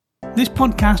This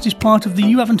podcast is part of the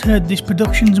You Haven't Heard This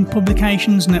Productions and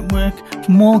Publications Network.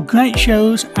 For more great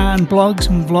shows and blogs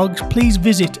and vlogs, please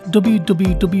visit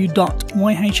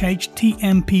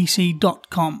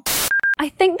www.yhhtmpc.com. I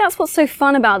think that's what's so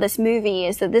fun about this movie,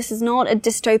 is that this is not a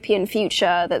dystopian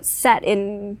future that's set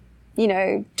in,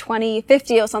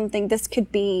 2050 or something. This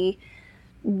could be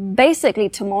basically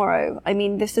tomorrow. I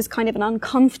mean, this is kind of an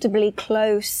uncomfortably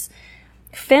close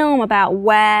film about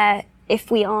where,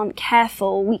 if we aren't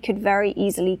careful, we could very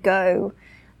easily go,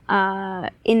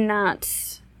 in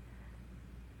that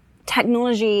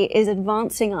technology is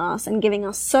advancing us and giving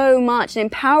us so much and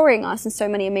empowering us in so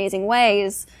many amazing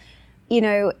ways.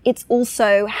 It's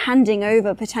also handing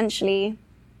over potentially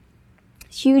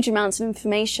huge amounts of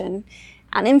information,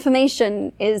 and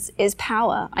information is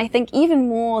power. I think even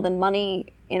more than money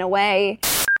in a way.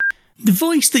 The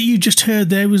voice that you just heard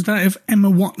there was that of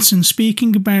Emma Watson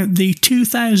speaking about the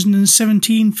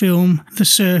 2017 film The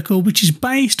Circle, which is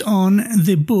based on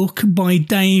the book by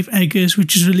Dave Eggers,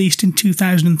 which was released in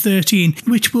 2013,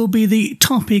 which will be the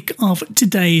topic of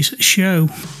today's show.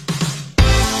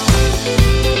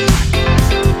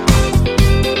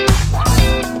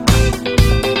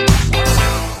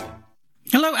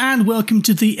 Hello and welcome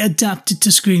to the Adapted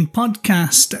to Screen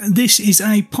podcast. This is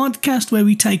a podcast where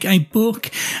we take a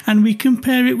book and we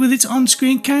compare it with its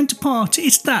on-screen counterpart.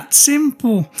 It's that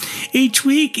simple. Each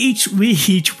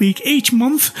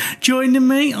month, joining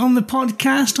me on the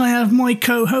podcast, I have my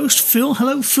co-host Phil.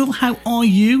 Hello Phil, how are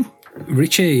you?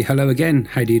 Richie, hello again.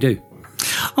 How do you do?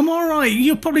 I'm alright.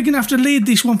 You're probably going to have to lead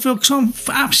this one, Phil, because I'm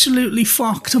absolutely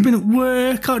fucked. I've been at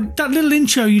work. That little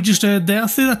intro you just heard there, I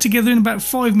threw that together in about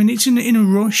 5 minutes in a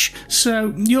rush.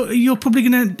 So you're probably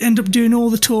going to end up doing all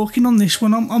the talking on this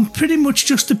one. I'm pretty much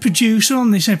just the producer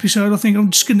on this episode. I think I'm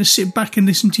just going to sit back and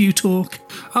listen to you talk.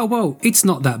 Oh, well, it's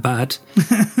not that bad.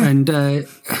 And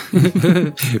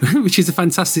which is a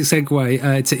fantastic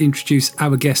segue to introduce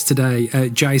our guest today,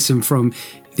 Jason from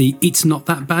the It's Not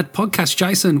That Bad podcast.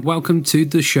 Jason, welcome to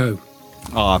the show.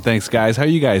 Oh, thanks, guys. How are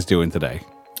you guys doing today?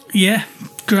 Yeah,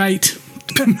 great.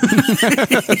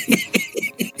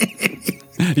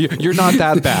 You're not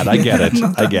that bad. I get it.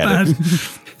 I get it.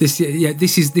 This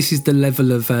is the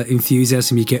level of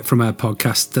enthusiasm you get from our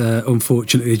podcast.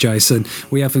 Unfortunately, Jason,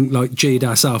 we haven't G'd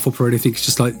ourselves up or anything. It's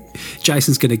just like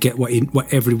Jason's going to get what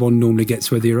everyone normally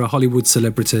gets, whether you're a Hollywood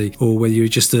celebrity or whether you're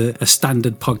just a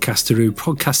standard podcaster who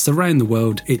podcasts around the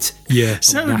world.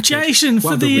 So, Jason,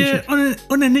 for the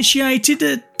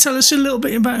uninitiated, tell us a little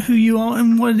bit about who you are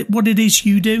and what it is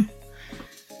you do.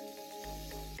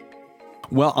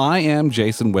 Well, I am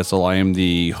Jason Whistle. I am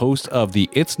the host of the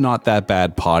It's Not That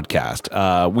Bad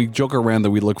podcast. We joke around that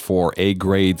we look for A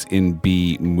grades in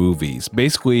B movies.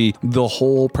 Basically, the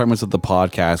whole premise of the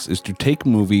podcast is to take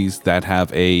movies that have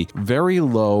a very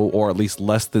low or at least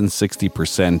less than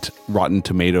 60% Rotten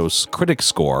Tomatoes critic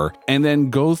score and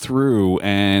then go through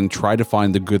and try to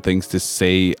find the good things to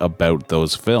say about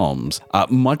those films.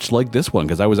 Much like this one,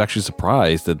 because I was actually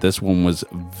surprised that this one was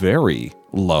very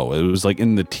low. It was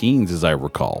in the teens, as I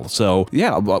recall. So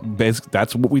yeah, basically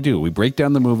that's what we do. We break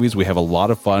down the movies. We have a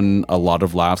lot of fun, a lot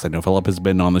of laughs. I know Philip has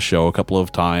been on the show a couple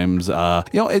of times.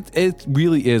 It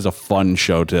really is a fun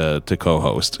show to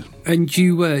co-host. And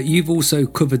you've also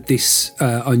covered this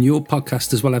on your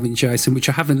podcast as well, haven't you, Jason? Which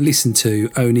I haven't listened to,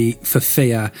 only for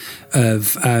fear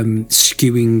of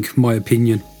skewing my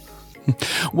opinion.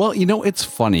 Well, it's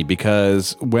funny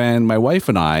because when my wife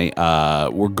and I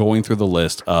were going through the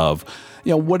list of,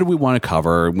 what do we want to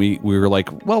cover? And we were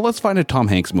like, well, let's find a Tom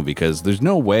Hanks movie because there's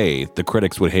no way the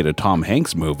critics would hate a Tom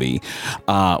Hanks movie.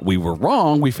 We were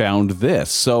wrong. We found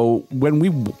this. So when we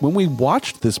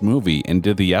watched this movie and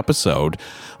did the episode,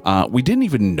 we didn't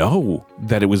even know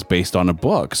that it was based on a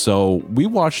book. So we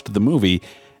watched the movie.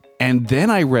 And then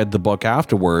I read the book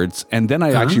afterwards, and then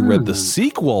I actually read the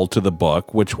sequel to the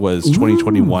book, which was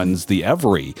 2021's The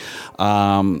Every.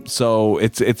 So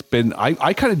it's been,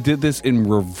 I kind of did this in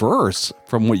reverse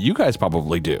from what you guys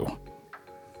probably do.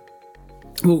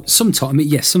 Well,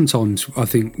 sometimes I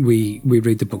think we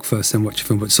read the book first, then watch the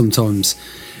film, but sometimes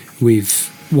we've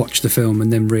watched the film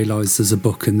and then realise there's a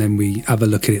book and then we have a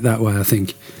look at it that way, I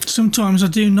think. Sometimes I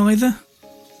do neither.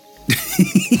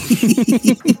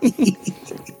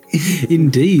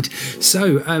 Indeed.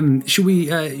 So, should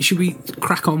we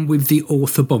crack on with the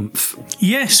author bump?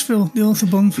 Yes, Phil, the author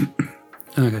bump.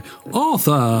 Okay,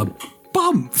 author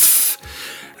bump.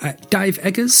 Dave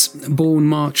Eggers, born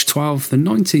March 12th,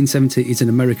 1970, is an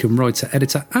American writer,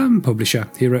 editor, and publisher.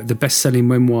 He wrote the best-selling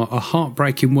memoir, A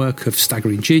Heartbreaking Work of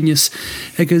Staggering Genius.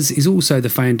 Eggers is also the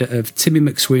founder of Timmy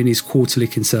McSweeney's quarterly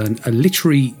concern, A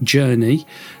Literary Journey,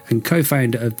 and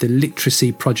co-founder of the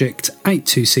Literacy Project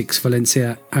 826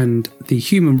 Valencia and the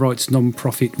human rights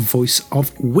non-profit Voice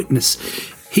of Witness.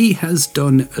 He has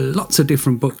done lots of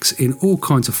different books in all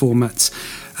kinds of formats,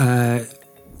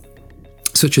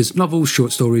 such as novels,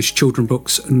 short stories, children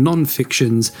books,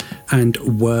 non-fictions, and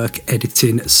work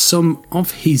editing. Some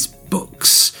of his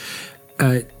books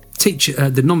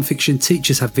the non-fiction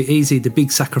Teachers Have It Easy, The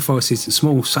Big Sacrifices and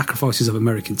Small Sacrifices of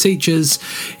American Teachers.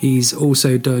 He's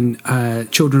also done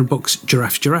children books,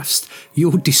 Giraffes,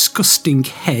 Your Disgusting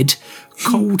Head,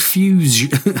 Cold Fusion,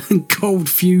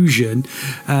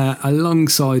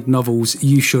 alongside novels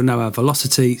You Shall Know Our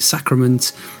Velocity,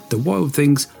 Sacrament, The Wild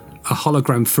Things, A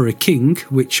Hologram for a King,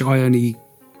 which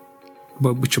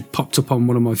popped up on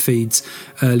one of my feeds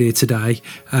earlier today,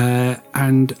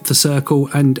 and The Circle,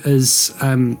 and as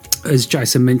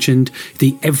Jason mentioned,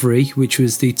 The Every, which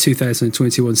was the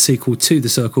 2021 sequel to The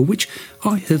Circle, which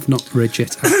I have not read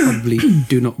yet and probably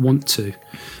do not want to.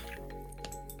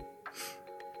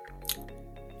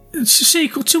 It's a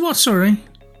sequel to what, sorry?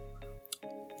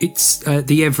 It's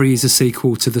The Every is a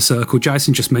sequel to The Circle.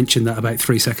 Jason just mentioned that about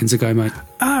 3 seconds ago, mate.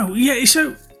 Oh, yeah,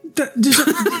 so does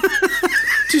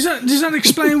that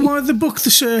explain why the book The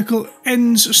Circle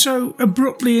ends so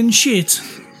abruptly and shit?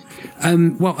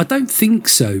 Well, I don't think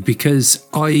so, because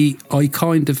I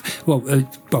kind of we'll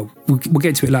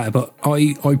get to it later, but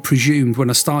I presumed when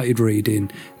I started reading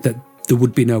that there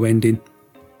would be no ending,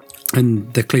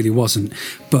 and there clearly wasn't.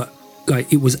 But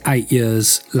like, it was 8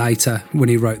 years later when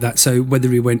he wrote that, so whether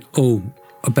he went, I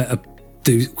better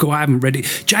do, I haven't read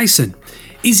it. Jason,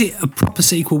 is it a proper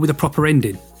sequel with a proper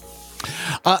ending?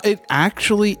 It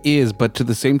actually is, but to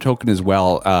the same token as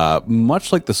well,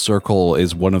 much like The Circle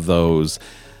is one of those,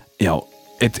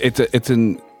 it's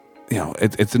an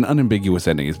unambiguous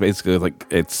ending. It's basically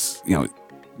like,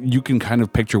 you can kind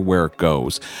of picture where it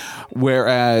goes.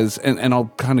 Whereas, and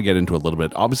I'll kind of get into it a little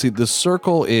bit. Obviously, The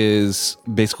Circle is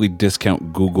basically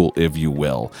discount Google, if you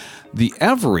will. The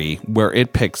Every, where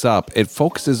it picks up, it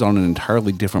focuses on an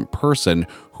entirely different person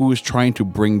who is trying to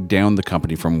bring down the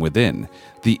company from within.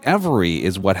 The Every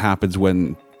is what happens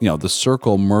when, The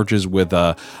Circle merges with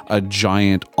a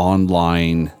giant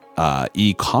online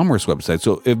e-commerce website.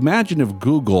 So imagine if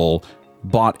Google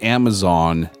bought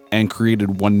Amazon and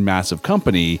created one massive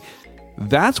company.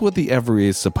 That's what The Every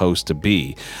is supposed to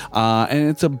be. And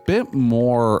it's a bit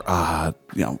more,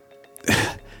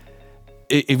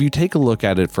 if you take a look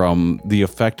at it from the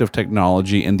effect of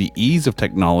technology and the ease of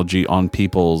technology on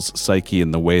people's psyche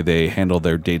and the way they handle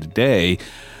their day-to-day,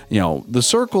 The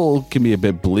Circle can be a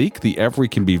bit bleak. The Every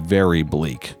can be very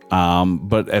bleak.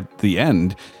 But at the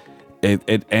end,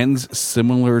 it ends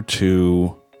similar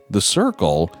to The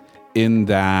Circle in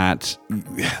that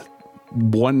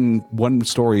one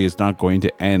story is not going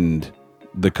to end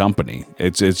the company.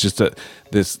 It's just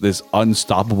this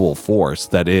unstoppable force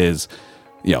that is,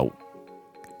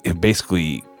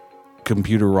 basically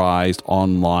computerized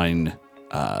online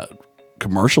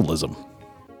commercialism.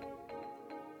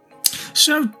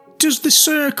 So does The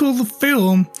Circle, the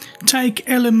film, take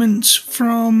elements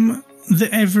from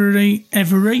The Every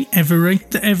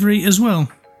as well?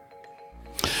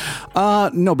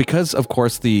 No, because of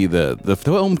course the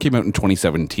film came out in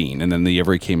 2017 and then The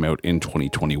Every came out in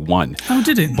 2021. Oh,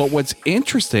 did it? But what's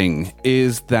interesting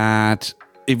is that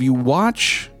if you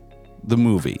watch the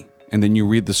movie and then you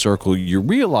read The Circle, you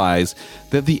realize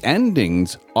that the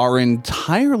endings are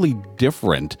entirely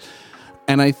different.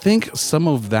 And I think some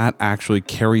of that actually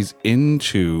carries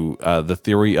into the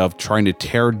theory of trying to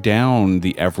tear down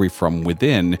the Every from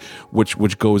within,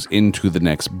 which goes into the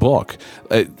next book.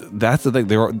 That's the thing.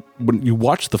 When you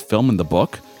watch the film and the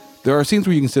book, there are scenes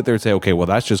where you can sit there and say, okay, well,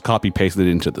 that's just copy pasted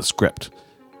into the script.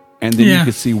 And then you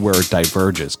can see where it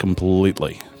diverges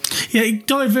completely. Yeah, it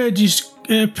diverges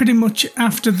pretty much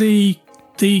after the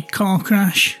car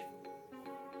crash.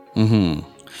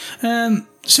 Mm-hmm.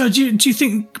 So do you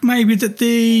think maybe that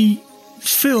the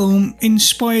film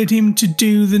inspired him to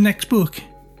do the next book?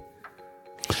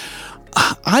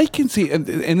 I can see, and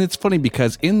it's funny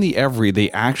because in The Every, they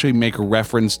actually make a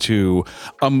reference to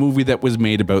a movie that was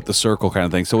made about The Circle kind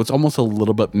of thing. So it's almost a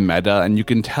little bit meta, and you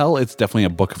can tell it's definitely a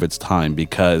book of its time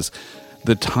because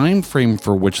the time frame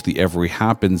for which The Every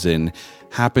happens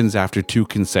after 2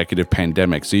 consecutive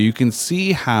pandemics. So you can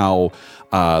see how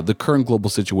the current global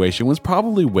situation was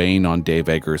probably weighing on Dave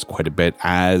Eggers quite a bit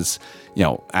as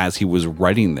he was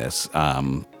writing this.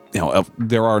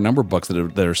 there are a number of books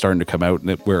that are starting to come out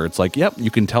where it's like, yep,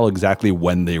 you can tell exactly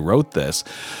when they wrote this.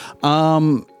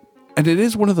 And it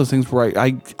is one of those things where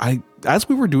I as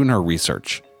we were doing our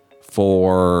research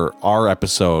for our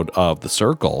episode of The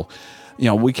Circle,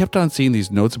 we kept on seeing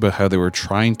these notes about how they were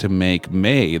trying to make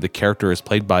May, the character is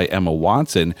played by Emma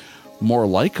Watson, more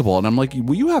likable. And I'm like,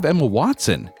 well, you have Emma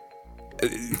Watson.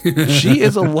 She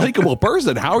is a likable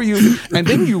person. How are you? And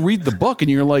then you read the book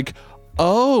and you're like,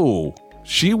 oh,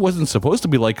 she wasn't supposed to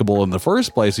be likable in the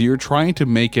first place. You're trying to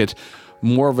make it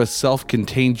more of a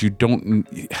self-contained,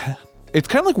 it's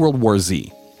kind of like World War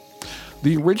Z.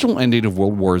 The original ending of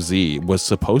World War Z was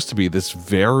supposed to be this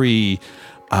very,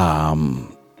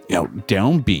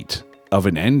 downbeat of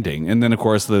an ending. And then, of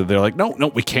course, they're like,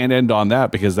 no, we can't end on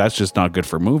that because that's just not good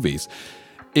for movies.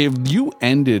 If you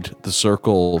ended The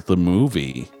Circle, the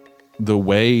movie, the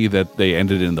way that they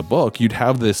ended in the book, you'd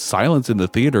have this silence in the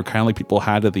theater, kind of like people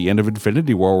had at the end of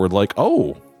Infinity War, where like,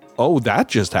 oh, that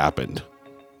just happened.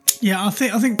 Yeah, I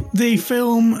think the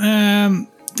film,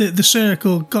 The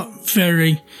Circle, got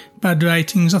very bad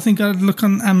ratings. I think I'd look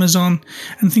on Amazon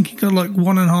and think it got like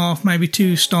 1.5, maybe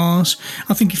 2 stars.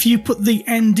 I think if you put the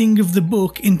ending of the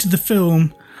book into the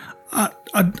film, I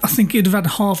think it'd have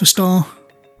had 0.5 star.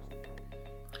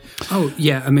 Oh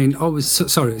yeah, I mean, I was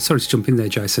sorry to jump in there,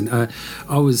 Jason. I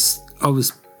was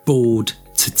bored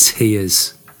to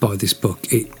tears by this book.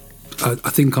 I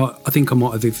think I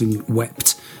might have even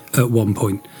wept at one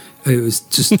point. It was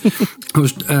just,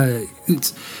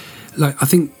 it's like, I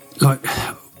think, like,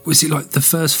 was it like the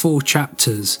first 4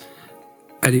 chapters,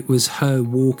 and it was her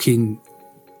walking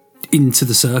into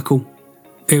the circle.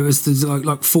 It was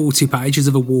like 40 pages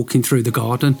of her walking through the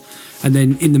garden. And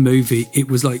then in the movie, it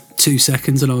was like 2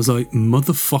 seconds. And I was like,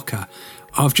 motherfucker,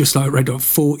 I've just like read up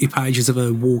 40 pages of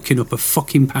her walking up a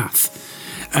fucking path.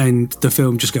 And the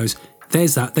film just goes,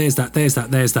 there's that.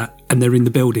 And they're in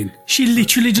the building. She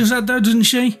literally does that though, doesn't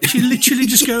she? She literally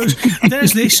just goes,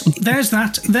 there's this, there's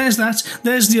that,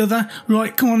 there's the other.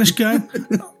 Right, come on, let's go.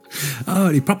 Oh,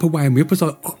 he proper wound me up. I was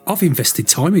like, I've invested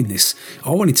time in this. I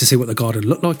wanted to see what the garden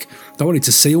looked like. I wanted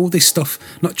to see all this stuff,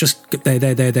 not just there.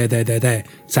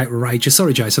 It's outrageous.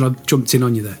 Sorry, Jason, I jumped in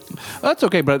on you there. That's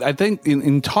okay, but I think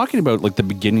in talking about like the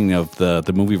beginning of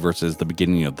the movie versus the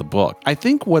beginning of the book, I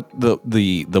think what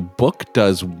the book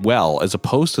does well as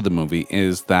opposed to the movie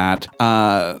is that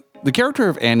the character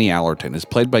of Annie Allerton is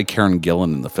played by Karen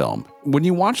Gillan in the film. When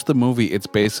you watch the movie, it's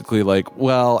basically like,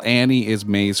 well, Annie is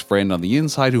May's friend on the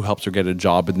inside who helps her get a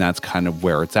job, and that's kind of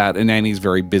where it's at. And Annie's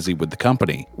very busy with the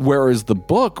company. Whereas the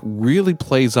book really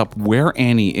plays up where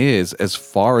Annie is as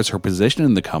far as her position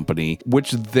in the company,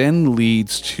 which then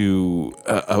leads to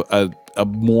a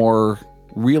more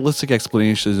realistic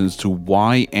explanation as to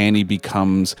why Annie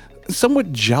becomes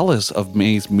somewhat jealous of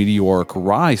May's meteoric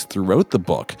rise throughout the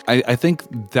book. I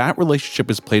think that relationship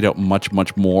is played out much,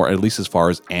 much more, at least as far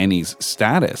as Annie's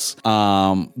status.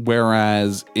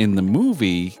 Whereas in the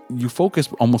movie, you focus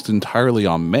almost entirely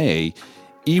on May,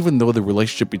 even though the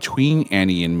relationship between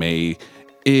Annie and May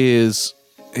is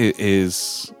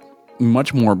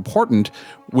much more important,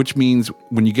 which means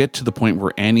when you get to the point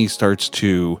where Annie starts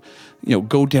to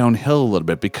go downhill a little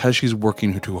bit because she's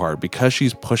working too hard, because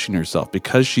she's pushing herself,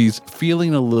 because she's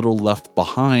feeling a little left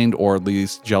behind, or at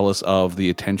least jealous of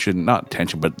the not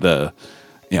attention, but the,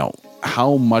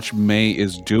 how much May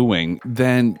is doing,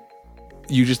 then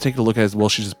you just take a look at it as, well,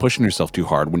 she's just pushing herself too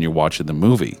hard when you're watching the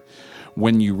movie.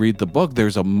 When you read the book,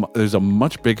 there's a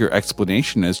much bigger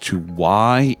explanation as to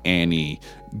why Annie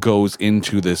goes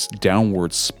into this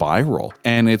downward spiral.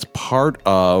 And it's part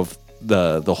of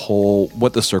the whole,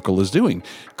 what the Circle is doing,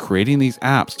 creating these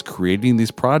apps, creating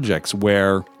these projects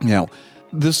where,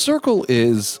 the Circle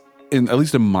is, at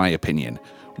least in my opinion,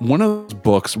 one of those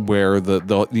books where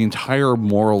the entire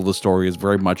moral of the story is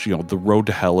very much, the road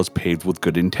to hell is paved with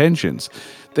good intentions.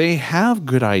 They have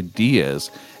good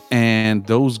ideas, and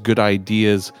those good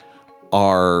ideas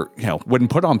are, when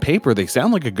put on paper, they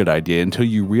sound like a good idea until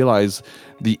you realize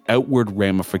the outward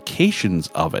ramifications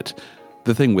of it.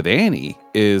 The thing with Annie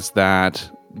is that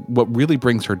what really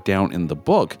brings her down in the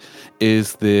book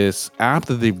is this app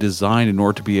that they've designed in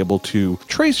order to be able to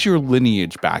trace your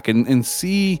lineage back and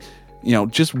see,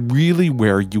 just really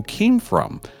where you came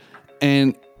from.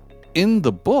 And in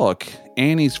the book,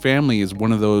 Annie's family is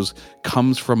one of those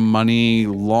comes from money,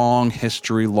 long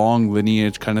history, long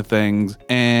lineage kind of things.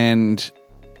 And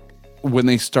when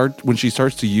she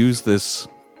starts to use this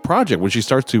project, when she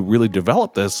starts to really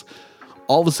develop this,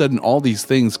 all of a sudden, all these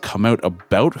things come out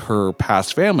about her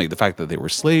past family. The fact that they were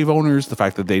slave owners, the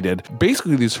fact that they did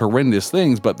basically these horrendous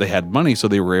things, but they had money, so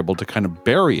they were able to kind of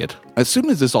bury it. As soon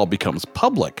as this all becomes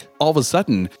public, all of a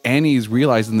sudden, Annie's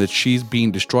realizing that she's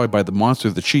being destroyed by the monster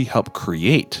that she helped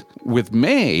create. With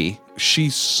May,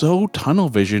 she's so tunnel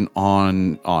vision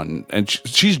and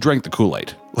she's drank the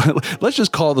Kool-Aid. Let's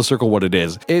just call the circle what it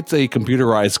is. It's a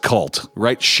computerized cult,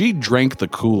 right? She drank the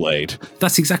Kool-Aid.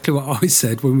 That's exactly what I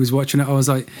said when we was watching it. I was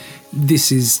like,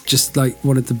 this is just like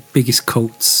one of the biggest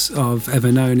cults I've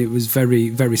ever known. It was very,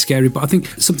 very scary. But I think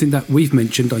something that we've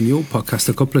mentioned on your podcast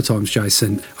a couple of times,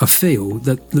 Jason, I feel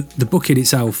that the book in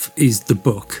itself is the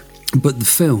book, but the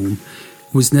film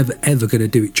was never ever going to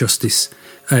do it justice.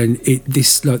 And it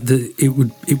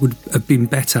would have been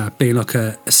better being like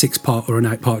a 6-part or an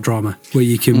 8-part drama where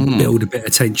you can build a bit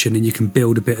of tension and you can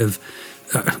build a bit of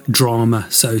drama,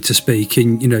 so to speak,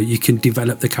 and you can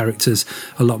develop the characters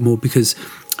a lot more. Because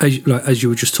as you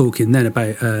were just talking then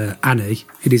about Annie,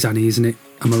 it is Annie, isn't it?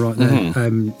 Am I right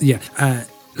there?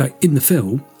 Like in the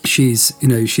film, she's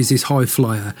this high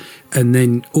flyer, and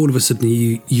then all of a sudden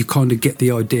you kind of get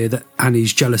the idea that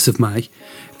Annie's jealous of May,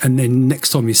 and then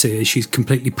next time you see her, she's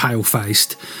completely pale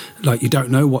faced, like you don't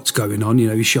know what's going on.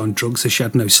 Is she on drugs? Has she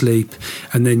had no sleep?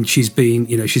 And then she's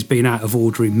been out of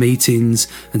order in meetings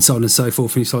and so on and so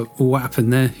forth. And it's like, well, what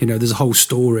happened there? There's a whole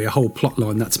story, a whole plot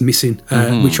line that's missing,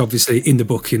 which obviously in the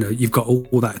book, you've got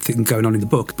all that thing going on in the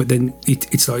book, but then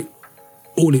it's like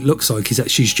all it looks like is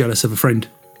that she's jealous of a friend.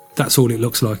 That's all it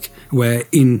looks like. Where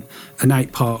in an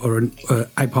 8-part or an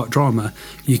 8-part drama,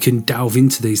 you can delve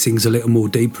into these things a little more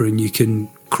deeper and you can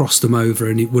cross them over,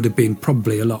 and it would have been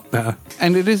probably a lot better.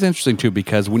 And it is interesting too,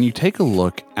 because when you take a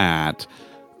look at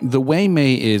the way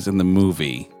May is in the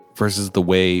movie versus the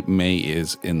way May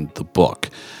is in the book,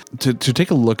 to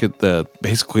take a look at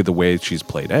basically the way she's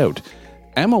played out,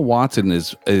 Emma Watson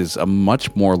is a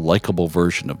much more likable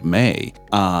version of May.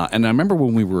 And I remember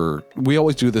when we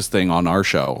always do this thing on our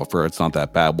show for It's Not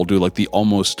That Bad. We'll do like the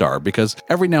almost star, because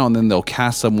every now and then they'll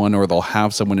cast someone or they'll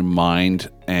have someone in mind,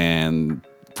 and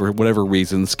for whatever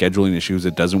reason, scheduling issues,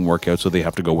 it doesn't work out, so they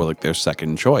have to go with like their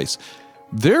second choice.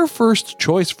 Their first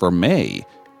choice for May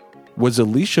was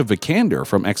Alicia Vikander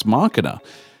from Ex Machina.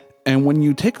 And when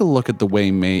you take a look at the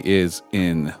way May is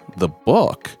in the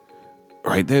book,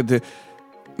 right,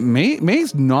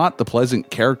 May's not the pleasant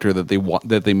character that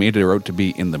they made her out to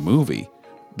be in the movie.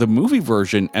 The movie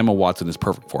version, Emma Watson is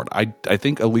perfect for it. I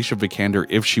think Alicia Vikander,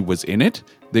 if she was in it,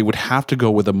 they would have to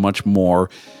go with a much more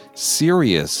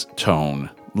serious tone,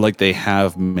 like they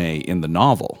have May in the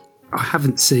novel. I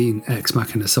haven't seen Ex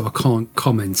Machina, so I can't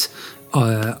comment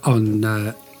on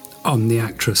the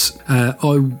actress.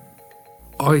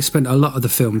 I spent a lot of the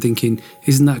film thinking,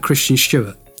 isn't that Kristen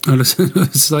Stewart? And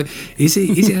it's like, is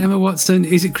it Emma Watson?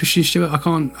 Is it Kristen Stewart? I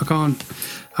can't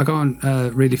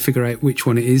really figure out which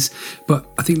one it is. But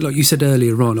I think, like you said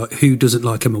earlier on, like, who doesn't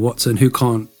like Emma Watson? Who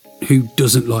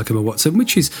doesn't like Emma Watson?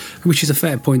 Which is a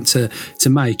fair point to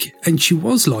make. And she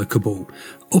was likable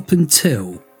up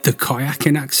until the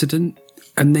kayaking accident,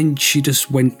 and then she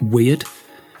just went weird.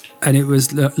 And it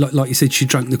was like you said, she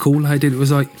drank the Kool-Aid. It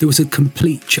was like there was a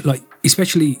complete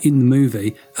especially in the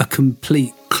movie, a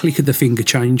complete click of the finger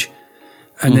change.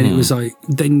 And then it was like,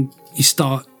 then you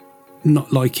start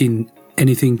not liking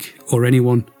anything or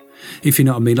anyone, if you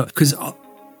know what I mean. Like, because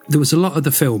there was a lot of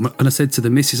the film, and I said to the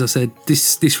missus, I said,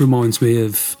 this reminds me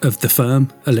of The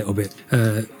Firm a little bit,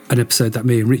 an episode that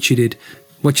me and Richie did.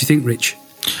 What do you think, Rich?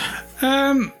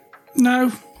 No.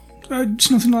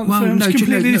 It's nothing like The Firm. It's a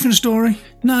completely different story.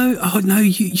 No,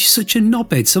 you're such a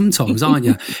knobhead sometimes, aren't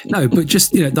you? No, but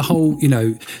just, the whole,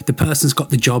 the person's got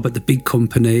the job at the big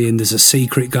company and there's a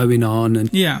secret going on. And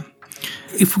yeah.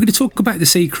 If we're going to talk about the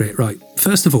secret, right,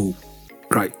 first of all,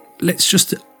 right, let's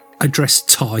just address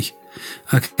Ty.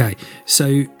 Okay,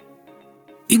 so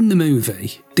in the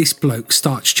movie, this bloke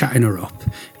starts chatting her up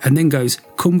and then goes,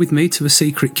 come with me to a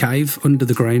secret cave under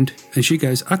the ground. And she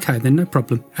goes, okay, then no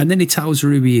problem. And then he tells her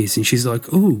who he is. And she's like,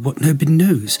 oh, what, nobody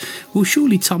knows? Well,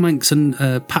 surely Tom Hanks and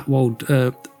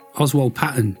Oswald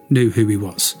Patton knew who he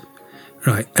was.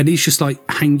 Right. And he's just like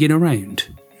hanging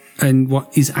around. And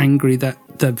what, he's angry that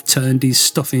they've turned his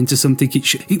stuff into something.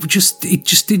 It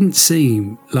just didn't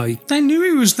seem like... They knew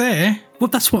he was there. Well,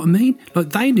 that's what I mean.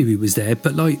 Like, they knew he was there,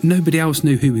 but, like, nobody else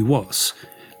knew who he was.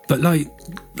 But, like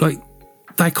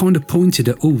they kind of pointed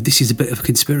at, oh, this is a bit of a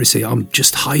conspiracy. I'm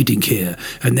just hiding here,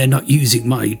 and they're not using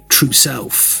my true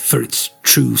self for its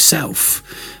true self.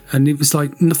 And it was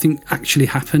like nothing actually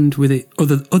happened with it,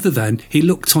 other than he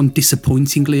looked on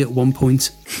disappointingly at one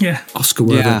point. Yeah. Oscar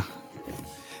worthy. Yeah.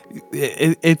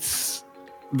 It's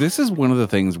this is one of the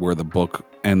things where the book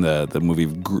and the movie,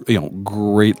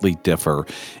 greatly differ,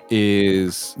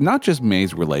 is not just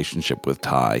May's relationship with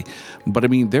Ty, but I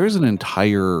mean, there's an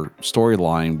entire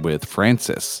storyline with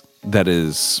Francis that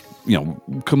is,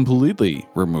 completely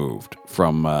removed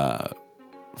from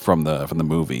the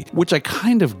movie, which I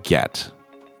kind of get.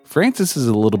 Francis is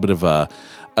a little bit of a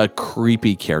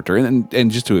creepy character,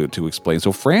 and just to explain,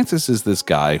 so Francis is this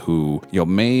guy who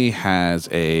May has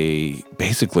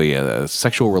basically a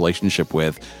sexual relationship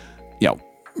with,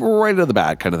 right out of the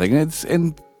bat kind of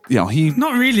thing, he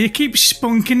not really. He keeps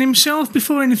spunking himself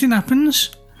before anything happens.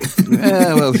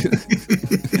 Well,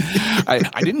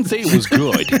 I didn't say it was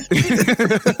good,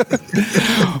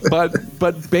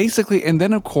 but basically, and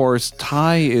then of course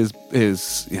Ty is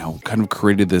kind of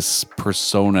created this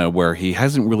persona where he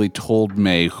hasn't really told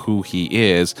May who he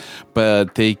is,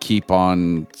 but they keep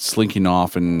on slinking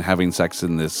off and having sex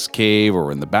in this cave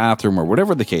or in the bathroom or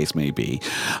whatever the case may be,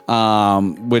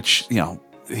 which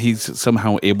he's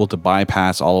somehow able to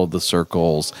bypass all of the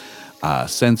circle's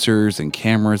sensors and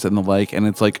cameras and the like, and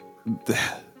it's like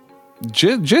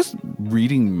just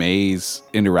reading May's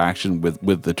interaction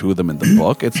with the two of them in the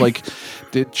book, it's like,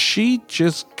 did she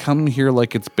just come here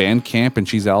like it's band camp and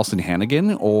she's Allison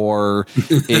Hannigan, or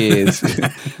is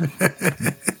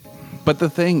but the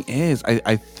thing is,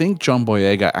 I think John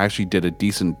Boyega actually did a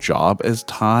decent job as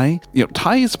Ty.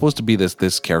 Ty is supposed to be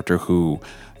this character who,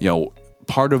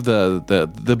 part of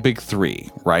the big three,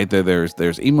 right? There's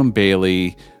Eamon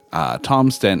Bailey, Tom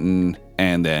Stenton,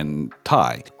 and then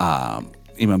Ty.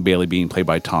 Eamon Bailey being played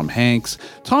by Tom Hanks.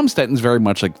 Tom Stenton's very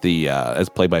much like as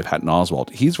played by Patton Oswalt.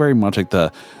 He's very much like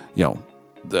the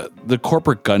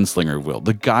corporate gunslinger, if you will,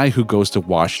 the guy who goes to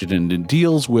Washington and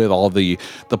deals with all the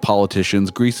politicians,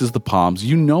 greases the palms.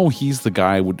 He's the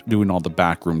guy doing all the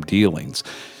backroom dealings.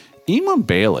 Eamon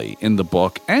Bailey in the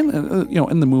book and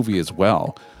in the movie as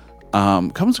well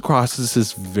comes across as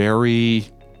this very,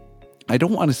 I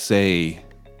don't want to say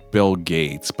Bill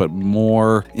Gates, but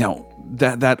more,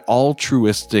 that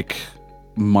altruistic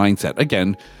mindset.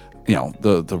 Again,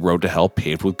 the road to hell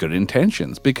paved with good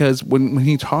intentions, because when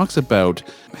he talks about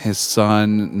his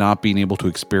son not being able to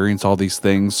experience all these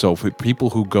things, so for people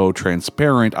who go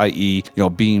transparent, i.e.,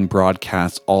 being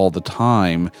broadcast all the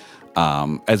time,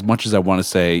 as much as I want to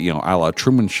say, a la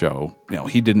Truman Show,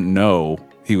 he didn't know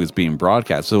he was being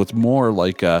broadcast. So it's more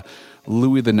like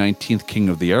Louis the 19th King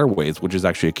of the Airways, which is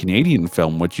actually a Canadian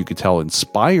film, which you could tell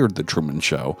inspired the Truman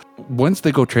Show. Once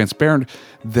they go transparent,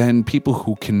 then people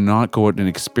who cannot go out and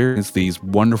experience these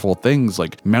wonderful things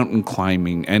like mountain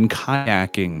climbing and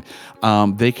kayaking,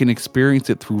 they can experience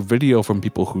it through video from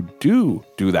people who do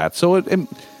that. So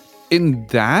in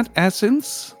that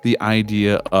essence, the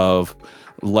idea of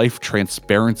life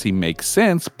transparency makes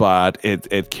sense, but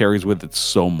it carries with it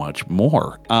so much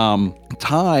more.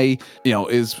 Ty,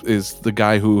 is the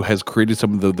guy who has created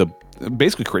some of the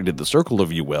basically created the circle,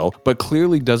 if you will, but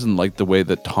clearly doesn't like the way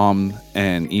that Tom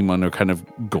and Eamon are kind of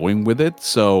going with it.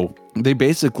 So they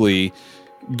basically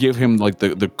give him like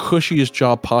the cushiest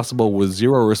job possible with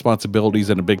zero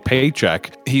responsibilities and a big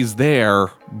paycheck. He's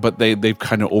there, but they've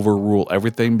kind of overrule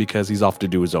everything because he's off to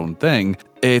do his own thing.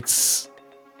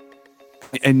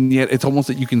 And yet it's almost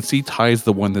that you can see Ty's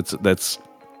the one that's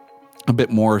a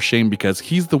bit more ashamed because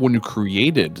he's the one who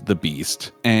created the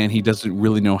beast and he doesn't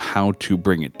really know how to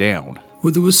bring it down.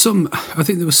 Well, I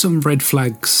think there were some red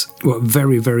flags,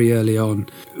 very, very early on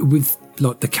with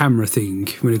like the camera thing,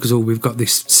 because we've got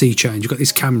this sea change, you've got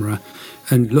this camera,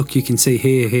 and look, you can see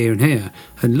here, here, and here,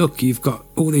 and look, you've got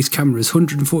all these cameras,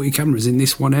 140 cameras in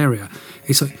this one area.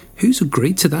 It's like, who's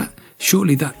agreed to that?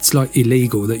 Surely that's like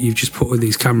illegal that you've just put all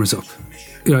these cameras up.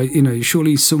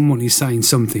 Surely someone is saying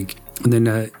something. And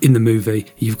then in the movie,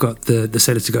 you've got the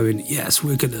senator going, yes,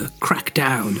 we're going to crack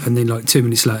down. And then like 2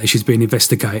 minutes later, she's being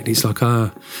investigated. It's like,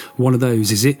 one of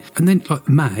those, is it? And then like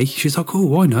May, she's like,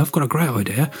 oh, I know, I've got a great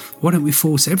idea. Why don't we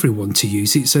force everyone to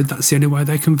use it so that's the only way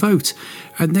they can vote?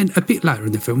 And then a bit later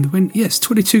in the film, they went, yes,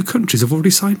 22 countries have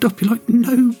already signed up. You're like,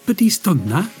 nobody's done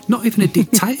that. Not even a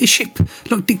dictatorship.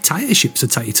 Like dictatorships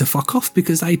would tell you to fuck off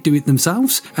because they do it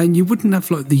themselves. And you wouldn't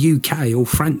have like the UK or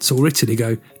France or Italy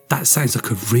go, that sounds like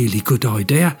a really good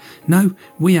idea. No,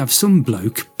 we have some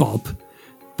bloke, Bob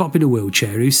in a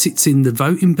wheelchair, who sits in the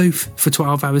voting booth for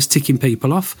 12 hours ticking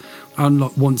people off, and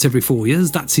like once every 4 years.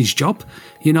 That's his job.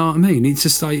 You know what I mean? It's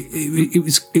just like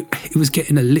it was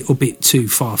getting a little bit too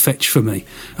far fetched for me,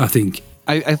 I think.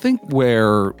 I think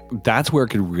that's where it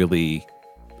could really,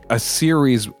 a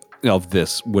series of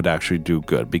this would actually do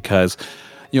good, because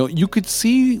you could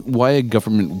see why a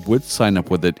government would sign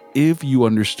up with it if you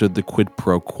understood the quid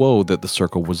pro quo that the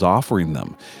circle was offering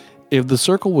them. If the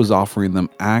circle was offering them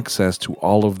access to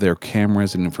all of their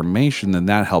cameras and information, then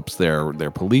that helps their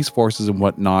police forces and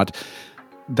whatnot.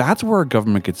 That's where a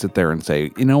government could sit there and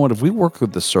say, you know what, if we work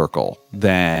with the circle,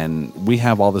 then we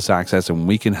have all this access and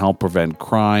we can help prevent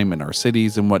crime in our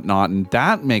cities and whatnot. And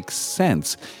that makes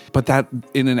sense. But that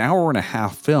in an hour and a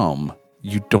half film,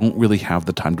 you don't really have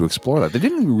the time to explore that. They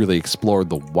didn't really explore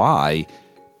the why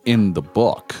in the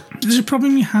book. There's a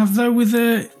problem you have, though, with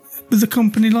a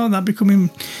company like that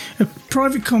becoming a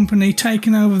private company,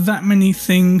 taking over that many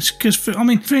things. Because, for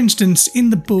instance, in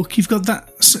the book, you've got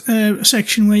that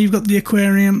section where you've got the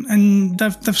aquarium, and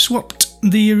they've swapped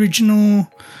the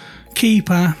original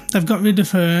keeper. They've got rid of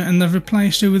her, and they've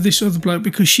replaced her with this other bloke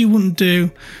because she wouldn't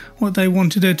do what they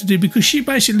wanted her to do, because she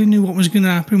basically knew what was going to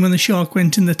happen when the shark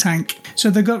went in the tank. So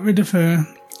they got rid of her.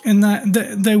 And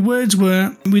their words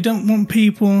were, we don't want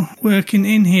people working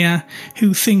in here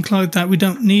who think like that. We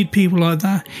don't need people like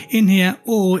that in here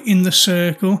or in the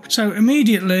circle. So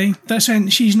immediately they're saying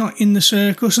she's not in the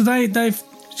circle. So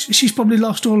she's probably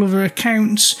lost all of her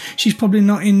accounts. She's probably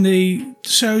not in the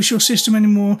social system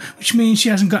anymore, which means she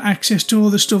hasn't got access to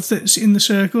all the stuff that's in the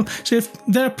circle. So if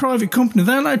they're a private company,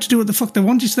 they're allowed to do what the fuck they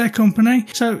want. It's their company.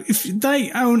 So if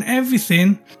they own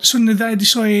everything, suddenly they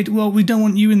decide, well, we don't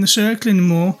want you in the circle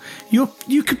anymore.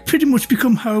 You could pretty much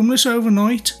become homeless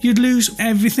overnight. You'd lose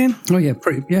everything. Oh yeah,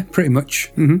 pretty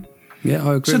much. Mm-hmm. Yeah,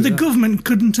 I agree. So with the that. government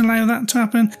couldn't allow that to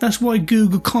happen. That's why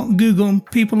Google and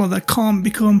people like that can't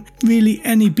become really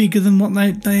any bigger than what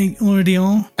they already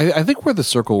are. I think where the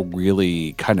circle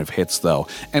really kind of hits, though,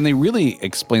 and they really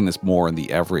explain this more in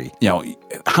the Every.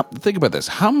 Think about this.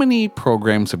 How many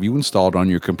programs have you installed on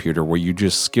your computer where you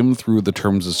just skim through the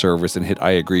terms of service and hit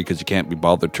I agree because you can't be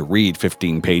bothered to read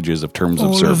 15 pages of terms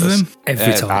of service? All of them.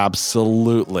 Every time.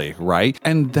 Absolutely, right?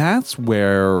 And that's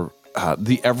where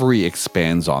the Every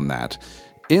expands on that.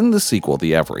 In the sequel,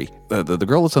 the Every, the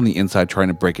girl that's on the inside trying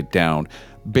to break it down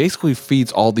basically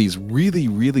feeds all these really,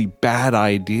 really bad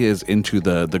ideas into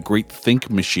the great think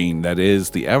machine that is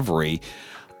the Every.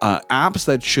 Apps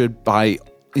that should, by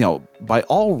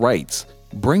all rights,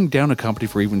 bring down a company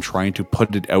for even trying to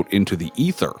put it out into the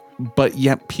ether. But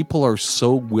yet people are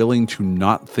so willing to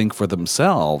not think for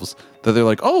themselves that they're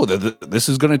like, oh, this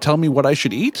is going to tell me what I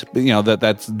should eat?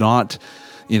 That's not,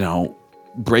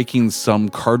 breaking some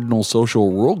cardinal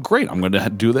social rule. Great, I'm going to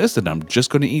do this and I'm just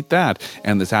going to eat that.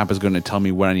 And this app is going to tell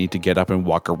me when I need to get up and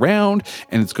walk around.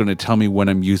 And it's going to tell me when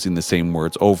I'm using the same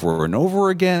words over and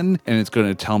over again. And it's going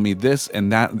to tell me this and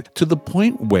that, to the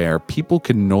point where people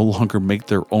can no longer make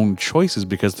their own choices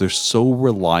because they're so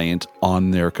reliant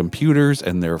on their computers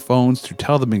and their phones to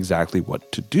tell them exactly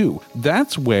what to do.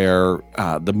 That's where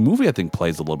the movie, I think,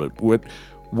 plays a little bit.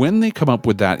 When they come up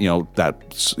with that,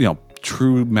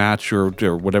 True Match or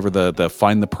whatever the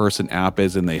Find the Person app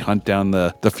is, and they hunt down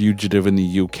the fugitive in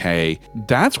the UK,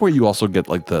 that's where you also get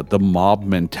like the mob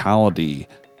mentality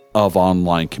of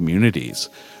online communities.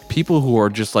 People who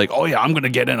are just like, oh yeah, I'm gonna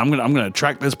get in, I'm gonna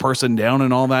track this person down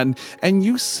and all that, and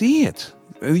you see it.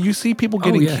 You see people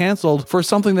getting canceled for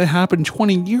something that happened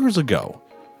 20 years ago.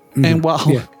 Mm-hmm. And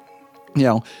while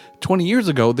 20 years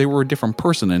ago, they were a different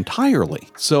person entirely.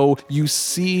 So you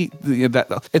see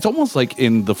that it's almost like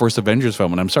in the first Avengers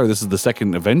film, and I'm sorry, this is the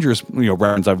second Avengers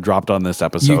reference I've dropped on this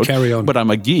episode. You carry on. But I'm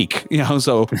a geek,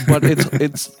 but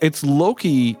it's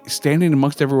Loki standing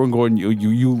amongst everyone going,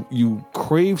 you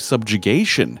crave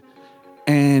subjugation.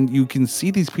 And you can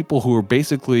see these people who are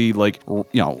basically like,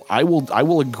 I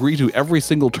will agree to every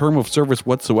single term of service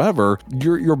whatsoever.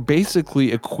 You're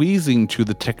basically acquiescing to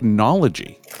the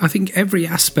technology. I think every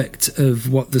aspect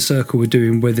of what the circle were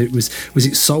doing, whether it was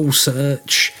it soul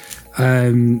search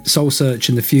and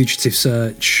the fugitive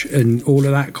search and all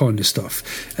of that kind of stuff,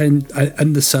 and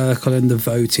the circle and the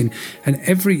voting and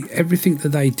everything that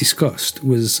they discussed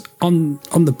was on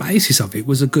the basis of it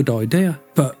was a good idea,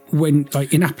 but when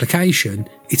in application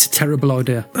it's a terrible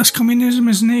idea. That's communism,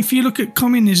 isn't it? If you look at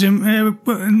communism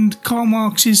and Karl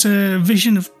Marx's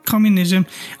vision of communism,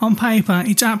 on paper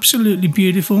it's absolutely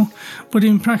beautiful, but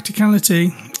in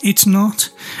practicality it's not.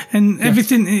 And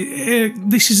everything,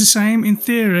 this is the same in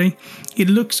theory. It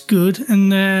looks good,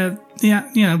 and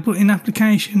but in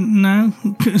application, no,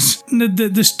 because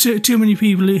there's too many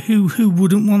people who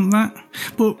wouldn't want that.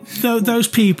 But those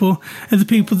people are the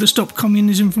people that stop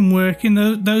communism from working.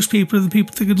 Those people are the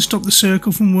people that are going to stop the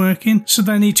circle from working. So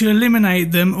they need to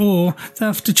eliminate them, or they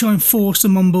have to try and force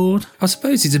them on board. I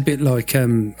suppose it's a bit like,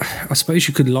 I suppose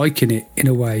you could liken it in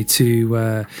a way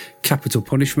to capital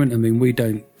punishment. I mean, we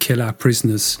don't kill our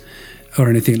prisoners or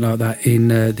anything like that in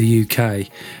the UK,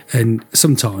 and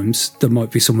sometimes there might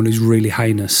be someone who's really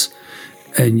heinous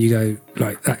and you go,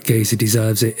 like, that geezer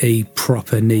deserves it, he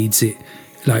proper needs it.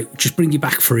 Like, just bring you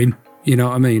back for him. You know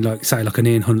what I mean? Like, say, like an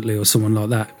Ian Huntley or someone like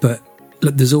that. But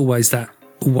look, there's always that,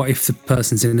 what if the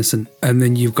person's innocent? And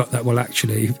then you've got that, well,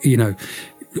 actually, you know,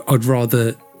 I'd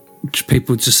rather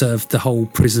people to serve the whole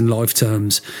prison life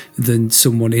terms than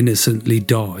someone innocently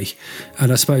die.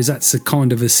 And I suppose that's a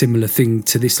kind of a similar thing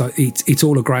to this. Like, it's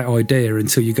all a great idea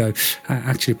until you go,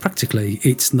 actually, practically,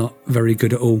 it's not very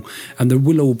good at all. And there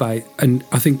will all be, and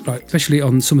I think, like, especially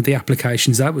on some of the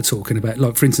applications that we're talking about,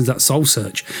 like, for instance, that soul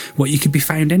search, what you could be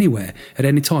found anywhere at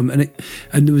any time. And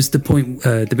there was the point,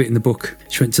 the bit in the book,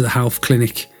 she went to the health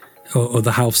clinic or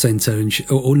the health centre, and she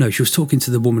was talking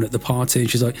to the woman at the party, and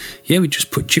she's like, yeah, we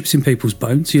just put chips in people's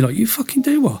bones. You're like, you fucking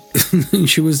do what? And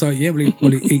she was like, yeah,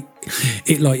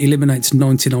 it like eliminates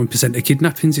 99% of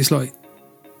kidnappings. It's like,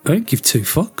 I don't give two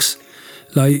fucks.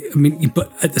 Like, I mean, but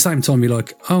at the same time, you're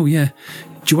like, oh yeah,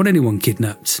 do you want anyone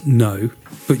kidnapped? No.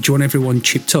 But do you want everyone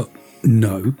chipped up?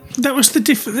 No. That was the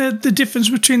difference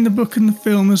between the book and the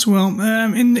film as well.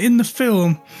 In the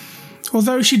film,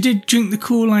 although she did drink the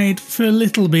Kool-Aid for a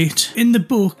little bit, in the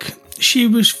book she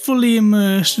was fully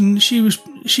immersed, and she was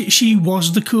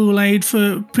the Kool-Aid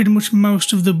for pretty much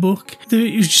most of the book.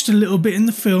 It was just a little bit in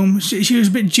the film. She was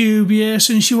a bit dubious,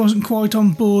 and she wasn't quite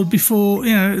on board before,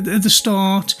 you know, at the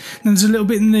start. And there's a little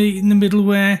bit in the middle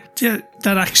where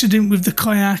that accident with the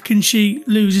kayak, and she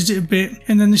loses it a bit.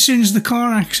 And then as soon as the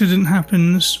car accident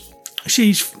happens,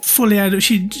 she's fully out of.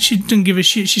 She doesn't give a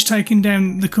shit. She's taking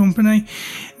down the company,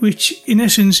 which in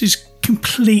essence is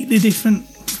completely different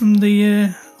from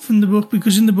the book,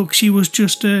 because in the book she was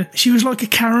just she was like a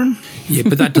Karen. Yeah,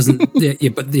 but that doesn't.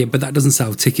 but that doesn't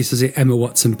sell tickets, does it? Emma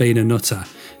Watson being a nutter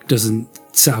doesn't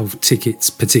sell tickets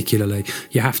particularly.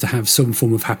 You have to have some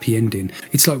form of happy ending.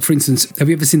 It's like, for instance, have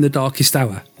you ever seen The Darkest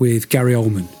Hour with Gary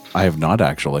Oldman? I have not,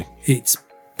 actually. It's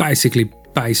basically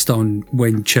based on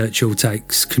when Churchill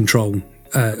takes control,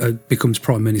 becomes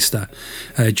Prime Minister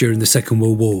during the Second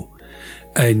World War,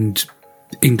 and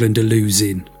England are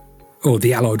losing, or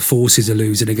the Allied forces are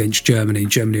losing against Germany.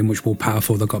 Germany are much more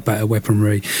powerful, they've got better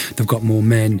weaponry, they've got more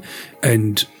men,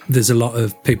 and there's a lot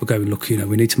of people going, look, you know,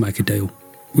 we need to make a deal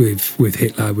with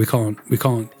Hitler, we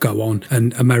can't go on.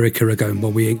 And America are going,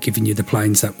 well, we ain't giving you the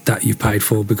planes that you've paid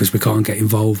for because we can't get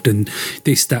involved, and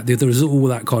this, that, the other, is all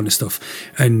that kind of stuff.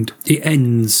 And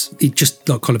it just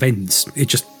like kind of ends.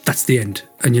 That's the end.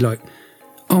 And you're like,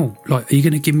 oh, like, are you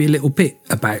going to give me a little bit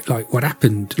about like what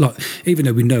happened? Like, even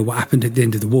though we know what happened at the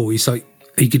end of the war, it's like,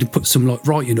 are you going to put some like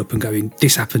writing up and going,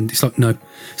 this happened? It's like, no.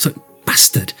 It's like,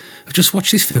 bastard, I've just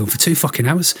watched this film for 2 fucking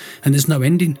hours and there's no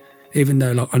ending. Even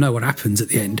though, like, I know what happens at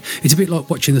the end. It's a bit like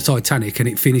watching the Titanic and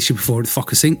it finishes before the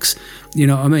fucker sinks. You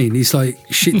know what I mean? It's like,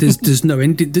 shit, there's no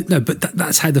ending. No, but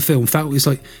that's how the film felt. It's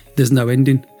like, there's no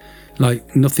ending.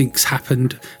 Like, nothing's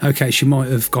happened. Okay, she might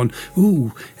have gone,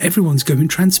 ooh, everyone's going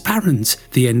transparent.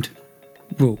 The end.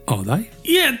 Well, are they?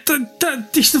 Yeah,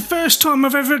 this is the first time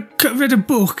I've ever read a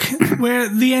book where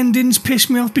the endings piss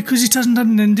me off because it hasn't had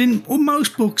an ending. Well,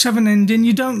 most books have an ending.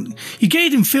 You get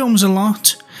it in films a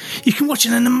lot. You can watch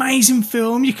an amazing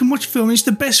film, you can watch a film, it's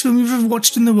the best film you've ever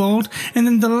watched in the world, and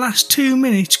then the last 2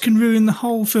 minutes can ruin the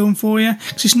whole film for you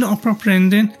because it's not a proper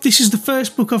ending. This is the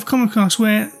first book I've come across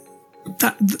where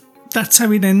that's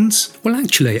how it ends. Well,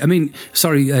 actually, I mean,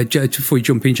 sorry, before you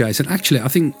jump in, Jason, actually, I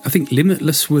think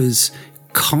Limitless was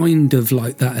kind of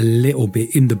like that a little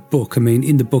bit in the book. I mean,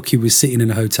 in the book, he was sitting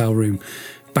in a hotel room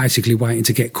basically waiting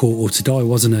to get caught or to die,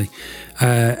 wasn't he?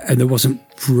 And there wasn't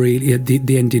really,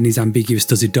 the ending is ambiguous.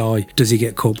 Does he die? Does he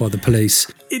get caught by the police?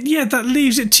 Yeah, that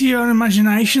leaves it to your own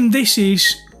imagination.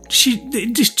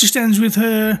 It just ends with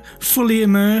her fully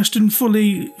immersed and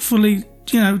fully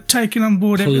you know, taken on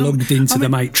board. Plugged into the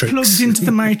Matrix. Plugged into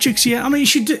the Matrix, yeah. I mean,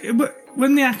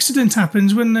 when the accident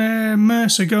happens, when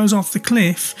Mercer goes off the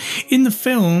cliff, in the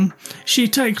film, she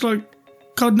takes, like,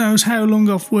 God knows how long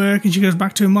off work, and she goes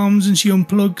back to her mum's and she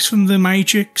unplugs from the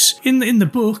Matrix. In the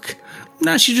book,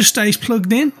 no, she just stays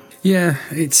plugged in. Yeah,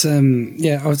 it's I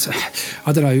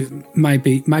don't know.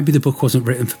 Maybe the book wasn't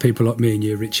written for people like me and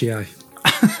you, Richie.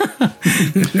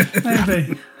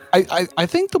 Maybe. I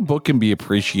think the book can be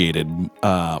appreciated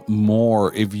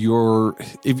more if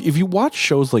you watch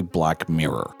shows like Black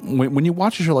Mirror. When you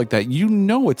watch a show like that, you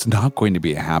know it's not going to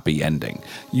be a happy ending.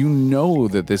 You know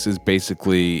that this is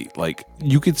basically like,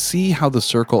 you could see how The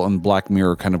Circle and Black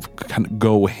Mirror kind of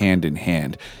go hand in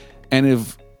hand. And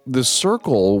if The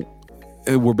Circle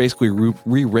were basically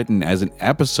rewritten as an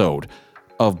episode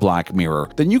of Black Mirror,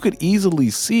 then you could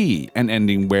easily see an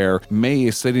ending where May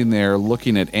is sitting there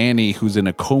looking at Annie, who's in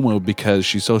a coma because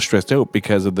she's so stressed out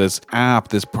because of this app,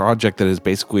 this project that has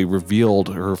basically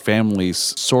revealed her family's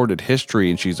sordid history,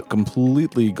 and she's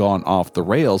completely gone off the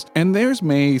rails. And there's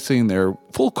May sitting there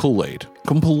full Kool-Aid,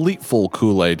 complete full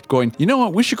Kool-Aid, going, you know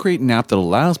what, we should create an app that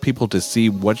allows people to see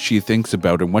what she thinks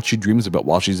about and what she dreams about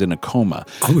while she's in a coma.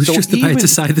 I was just about to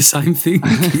say the same thing.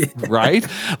 Right?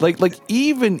 Like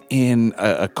even in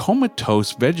a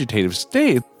comatose vegetative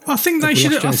state, I think they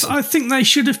should have. I think they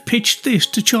should have pitched this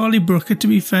to Charlie Brooker. To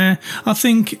be fair, I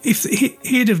think if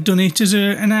he'd have done it as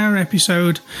an hour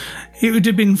episode, it would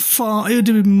have been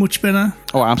much better.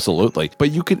 Oh, absolutely.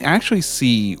 But you can actually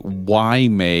see why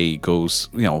May goes,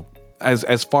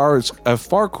 as far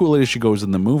Kool-Aid as she goes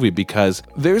in the movie, because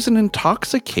there's an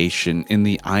intoxication in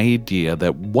the idea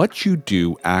that what you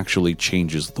do actually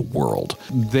changes the world.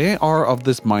 They are of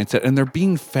this mindset, and they're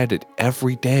being fed it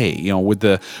every day, with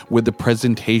the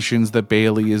presentations that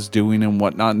Bailey is doing and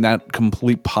whatnot, and that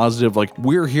complete positive, like,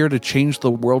 we're here to change the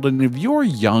world. And if you're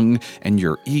young and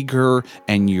you're eager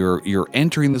and you're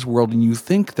entering this world and you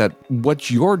think that what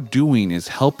you're doing is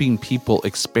helping people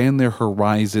expand their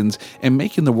horizons and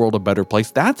making the world a better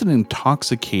place, that's an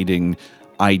intoxicating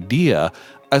idea,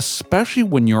 especially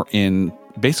when you're in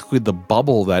basically the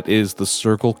bubble that is the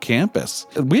Circle campus.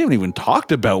 We haven't even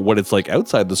talked about what it's like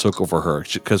outside the Circle for her,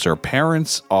 because her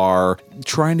parents are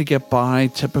trying to get by,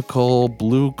 typical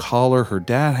blue collar. Her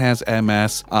dad has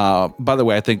MS. By the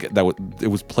way, I think that it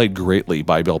was played greatly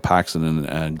by Bill Paxton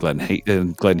and Glenn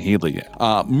Healy.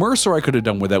 Mercer I could have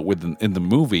done without in the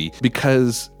movie,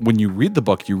 because when you read the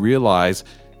book, you realize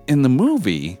in the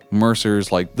movie,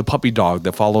 Mercer's like the puppy dog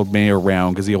that followed May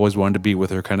around because he always wanted to be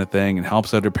with her, kind of thing, and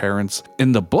helps out her parents.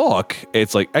 In the book,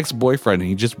 it's like ex-boyfriend, and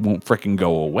he just won't freaking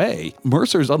go away.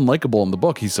 Mercer's unlikable in the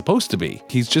book. He's supposed to be.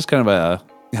 He's just kind of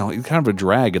a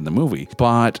drag in the movie.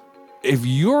 But if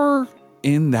you're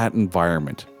in that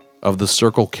environment of the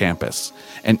Circle campus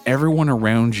and everyone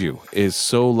around you is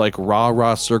so like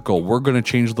rah Circle, we're going to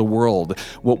change the world,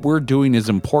 what we're doing is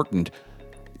important,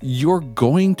 you're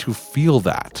going to feel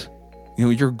that.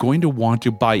 You're going to want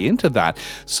to buy into that.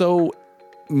 So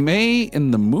May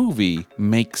in the movie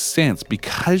makes sense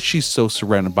because she's so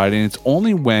surrounded by it. And it's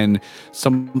only when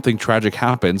something tragic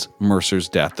happens, Mercer's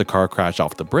death, the car crash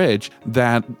off the bridge,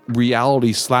 that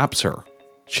reality slaps her.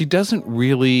 She doesn't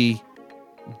really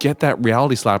get that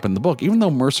reality slap in the book. Even though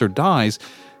Mercer dies,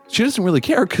 she doesn't really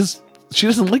care because she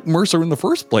doesn't like Mercer in the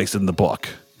first place in the book.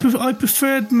 I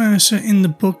preferred Mercer in the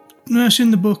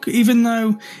book, even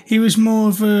though he was more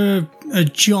of a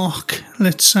jock,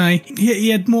 let's say. He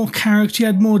had more character, he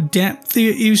had more depth,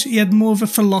 he had more of a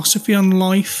philosophy on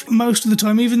life. Most of the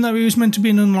time, even though he was meant to be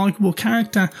an unlikable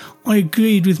character, I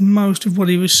agreed with most of what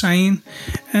he was saying.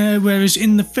 Whereas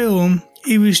in the film,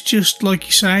 he was just, like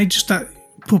you say, just that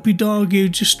puppy dog who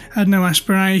just had no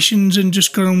aspirations and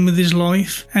just got on with his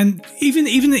life. And even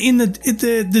in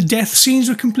the death scenes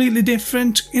were completely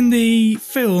different. In the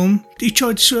film, he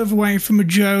tried to swerve away from a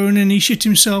drone and he shit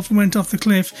himself and went off the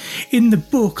cliff. In the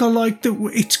book, I like that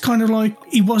it's kind of like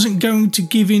he wasn't going to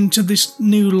give in to this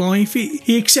new life.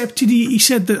 He accepted. He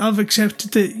said that I've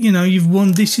accepted that, you've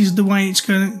won. This is the way it's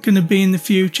going to be in the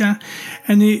future.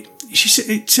 And it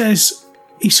says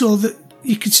he saw that.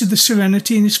 You could see the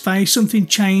serenity in his face. Something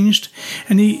changed,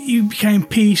 and he became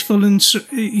peaceful, and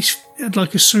he had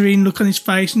like a serene look on his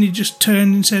face, and he just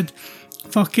turned and said,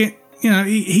 "Fuck it."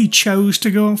 He chose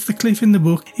to go off the cliff in the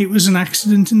book. It was an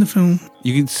accident in the film.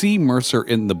 You can see Mercer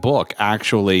in the book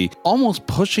actually almost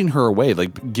pushing her away,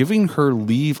 like giving her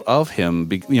leave of him,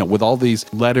 with all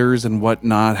these letters and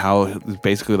whatnot, how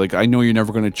basically like, I know you're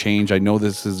never going to change. I know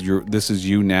this is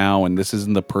you now, and this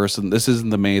isn't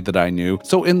the May that I knew.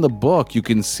 So in the book, you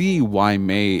can see why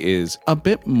May is a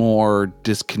bit more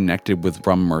disconnected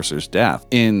from Mercer's death.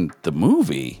 In the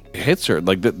movie, it hits her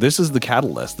like this is the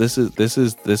catalyst. This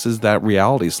is that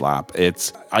reality slap.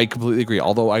 I completely agree.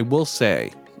 Although I will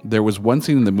say, there was one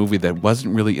scene in the movie that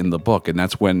wasn't really in the book, and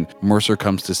that's when Mercer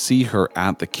comes to see her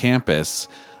at the campus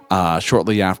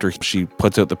shortly after she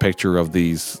puts out the picture of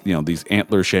these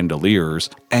antler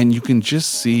chandeliers, and you can just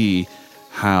see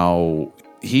how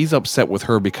he's upset with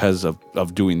her because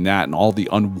of doing that and all the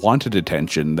unwanted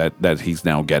attention that he's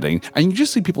now getting. And you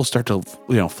just see people start to,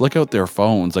 flick out their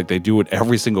phones like they do at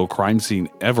every single crime scene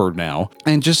ever now,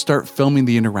 and just start filming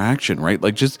the interaction, right?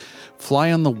 Like, just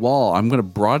fly on the wall. I'm going to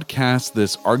broadcast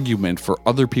this argument for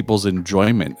other people's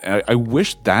enjoyment. I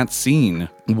wish that scene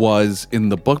was in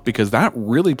the book, because that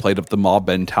really played up the mob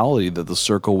mentality that the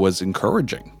Circle was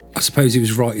encouraging. I suppose he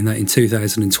was writing that in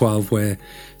 2012, where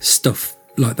stuff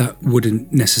like that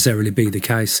wouldn't necessarily be the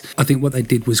case. I think what they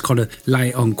did was kind of lay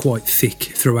it on quite thick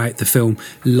throughout the film,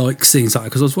 like scenes like that,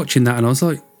 because I was watching that and I was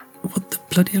like, what the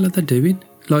bloody hell are they doing?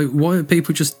 Like, why are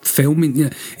people just filming? You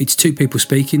know, it's two people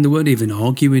speaking. They weren't even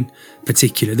arguing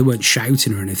particularly. They weren't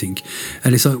shouting or anything.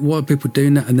 And it's like, why are people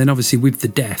doing that? And then obviously with the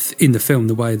death in the film,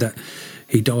 the way that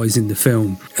he dies in the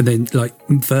film, and then like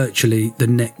virtually the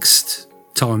next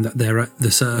time that they're at the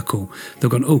circle,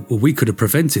 they've gone, oh, well, we could have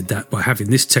prevented that by having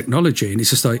this technology. And it's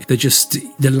just like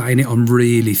they're laying it on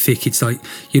really thick. It's like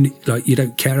you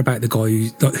don't care about the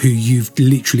guy who you've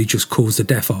literally just caused the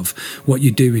death of. What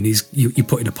you're doing is you're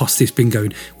putting a positive spin,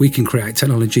 going, we can create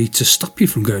technology to stop you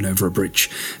from going over a bridge.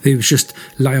 It was just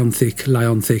lay on thick, lay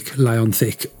on thick, lay on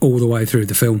thick all the way through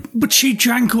the film. But she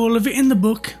drank all of it in the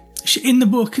book. In the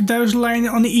book, they was laying it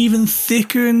on even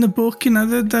thicker in the book. You know,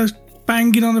 they was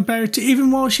banging on about it.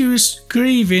 Even while she was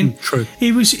grieving, True.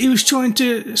 He was trying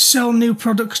to sell new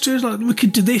products to us. Like, we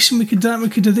could do this and we could do that, we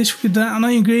could do this, we could do that. I know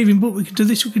you're grieving, but we could do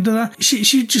this, we could do that.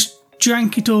 She just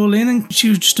drank it all in, and she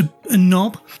was just a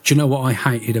knob. Do you know what I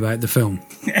hated about the film?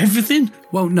 Everything.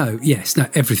 Well, no,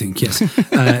 everything, yes.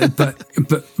 But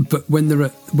when they're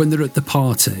at the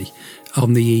party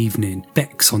on the evening,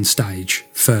 Beck's on stage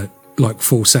for like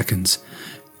 4 seconds,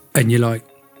 and you're like,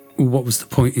 well, what was the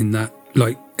point in that?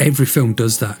 Like, every film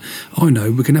does that. I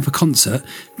know, we can have a concert,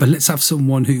 but let's have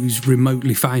someone who's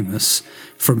remotely famous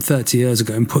from 30 years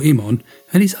ago and put him on,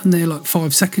 and he's on there like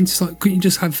 5 seconds. It's like, couldn't you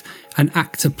just have an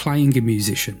actor playing a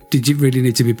musician? Did it really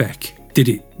need to be Beck? Did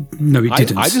it? No, it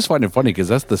didn't. I just find it funny because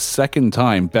that's the second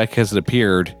time Beck has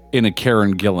appeared in a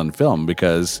Karen Gillan film,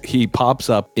 because he pops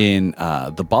up in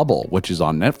The Bubble, which is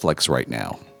on Netflix right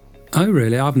now. Oh,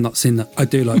 really? I've not seen that. I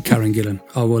do like Karen Gillan.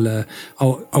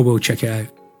 I will check it out.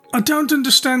 I don't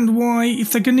understand why,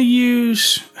 if they're going to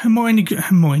use Hermione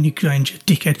Granger,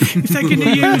 dickhead.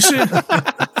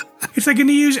 If they're going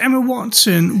to use Emma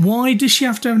Watson, why does she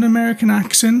have to have an American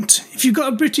accent? If you've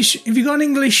got an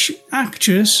English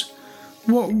actress,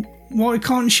 why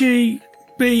can't she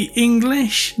be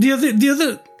English?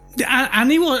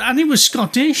 Annie was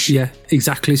Scottish. Yeah,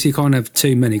 exactly. So you can't have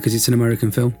too many because it's an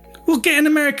American film. Well, get an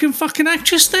American fucking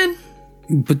actress then.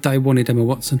 But they wanted Emma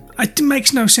Watson. It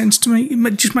makes no sense to me.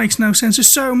 It just makes no sense. There's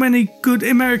so many good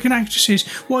American actresses.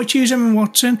 Why choose Emma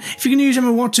Watson? If you're going to use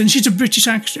Emma Watson, she's a British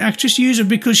actress. Use her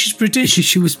because she's British.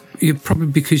 She was probably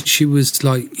because she was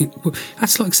like...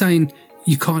 That's like saying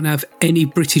you can't have any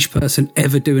British person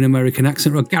ever do an American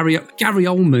accent. Right? Gary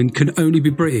Oldman can only be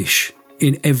British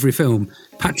in every film.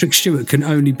 Patrick Stewart can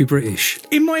only be British.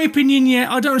 In my opinion,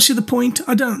 yeah, I don't see the point.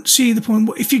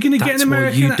 If you're going to get an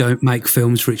American... That's why you don't make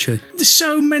films, Richard. There's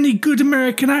so many good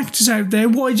American actors out there.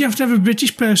 Why do you have to have a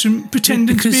British person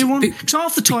pretending to be one? Because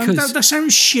half the time, that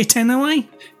sounds shit anyway.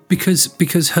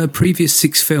 Because her previous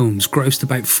 6 films grossed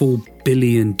about $4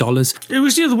 billion. It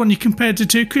was the other one you compared it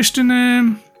to,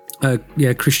 Kristen...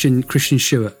 Kristen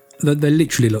Stewart. They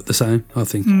literally look the same, I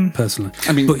think, personally.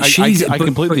 I mean, I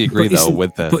completely agree though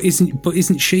with that. But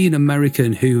isn't she an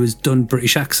American who has done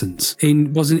British accents?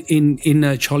 In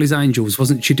Charlie's Angels,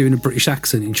 wasn't she doing a British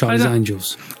accent in Charlie's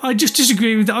Angels? I just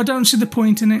disagree with that. I don't see the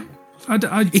point in it.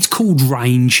 It's called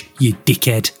range, you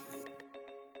dickhead.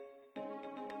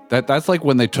 That's like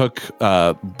when they took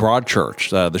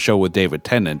Broadchurch, the show with David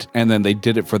Tennant, and then they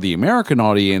did it for the American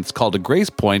audience called A Grace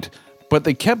Point. But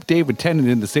they kept David Tennant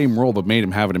in the same role, but made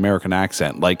him have an American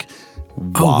accent. Like,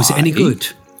 why? Oh, was it any good?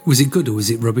 Was it good or was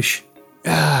it rubbish?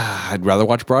 I'd rather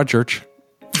watch Broadchurch.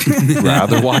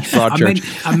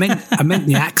 I meant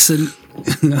the accent.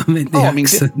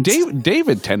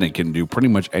 David Tennant can do pretty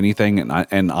much anything,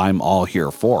 and I'm all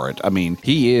here for it. I mean,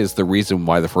 he is the reason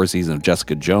why the first season of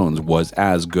Jessica Jones was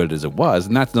as good as it was,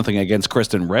 and that's nothing against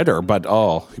Kristen Ritter, but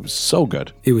he was so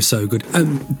good. He was so good.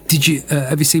 Did you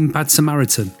have you seen Bad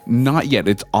Samaritan? Not yet.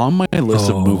 It's on my list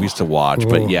of movies to watch,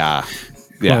 but yeah.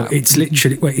 Well, it's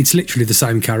literally the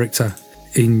same character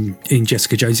in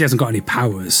Jessica Jones. He hasn't got any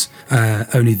powers,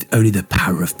 only the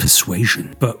power of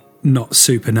persuasion, but not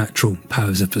supernatural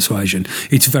powers of persuasion.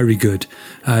 It's very good.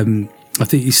 I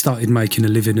think he started making a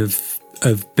living of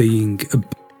being a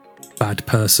bad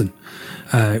person,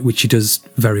 which he does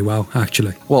very well,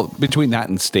 actually. Well, between that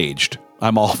and Staged,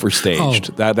 I'm all for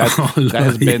Staged. That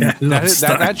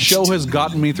show has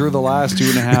gotten me through the last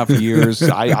 2.5 years.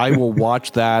 I will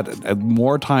watch that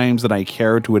more times than I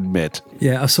care to admit.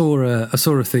 Yeah, I saw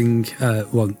a thing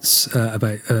once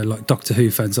about like Doctor Who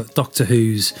fans. Like Doctor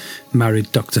Who's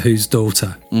married Doctor Who's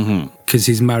daughter because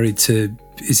he's married to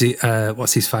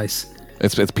what's his face?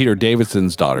 It's Peter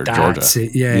Davidson's daughter, Georgia. That's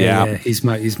it. Yeah. He's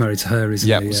married to her, isn't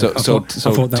he? Yeah. So I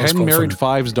thought that 10 married,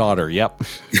 funny. 5's daughter. Yep.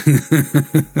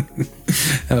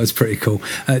 That was pretty cool.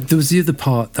 There was the other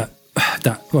part that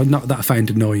not that I found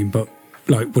annoying, but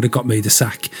like would have got me the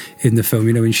sack in the film.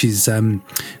 You know, when she's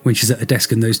at a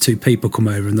desk and those two people come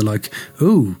over and they're like,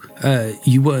 "Oh,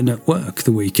 you weren't at work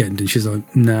the weekend," and she's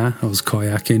like, "Nah, I was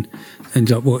kayaking." And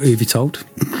like, "What, who have you told?"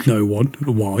 "No one."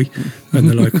 "Why?" And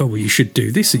they're like, "Oh, well, you should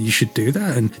do this and you should do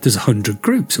that, and there's 100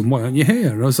 groups, and why aren't you here?"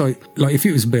 And I was like, if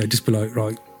it was me, I'd just be like,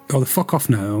 "Right, the fuck off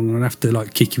now. I'm gonna have to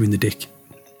like kick you in the dick."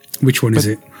 Which one is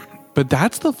it? But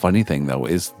that's the funny thing, though,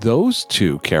 is those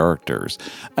two characters,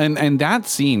 and that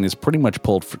scene is pretty much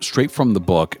pulled straight from the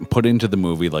book, put into the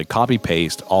movie, like copy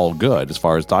paste, all good as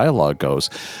far as dialogue goes.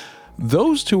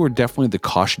 Those two are definitely the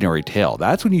cautionary tale.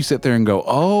 That's when you sit there and go,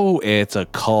 "Oh, it's a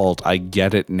cult. I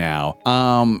get it now."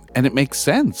 And it makes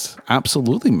sense.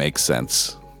 Absolutely makes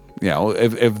sense. You know,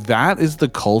 if that is the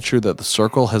culture that the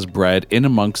Circle has bred in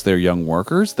amongst their young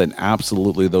workers, then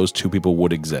absolutely those two people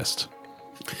would exist.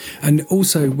 And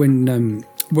also when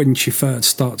she first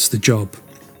starts the job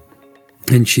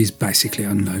and she's basically, I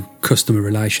don't know, customer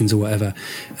relations or whatever,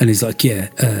 and he's like,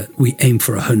 we aim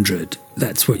for 100.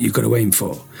 That's what you've got to aim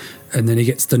for. And then he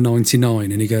gets to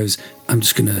 99 and he goes, "I'm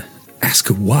just going to ask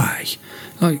her why."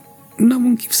 Like, no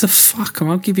one gives a fuck.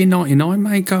 I'll give you 99,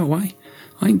 mate. Go away.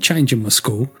 I ain't changing my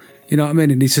score. You know what I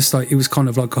mean? And it's just like, it was kind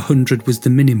of like 100 was the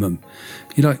minimum.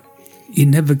 You're like, you're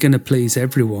never going to please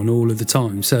everyone all of the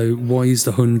time. So why is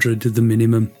the 100 the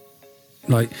minimum?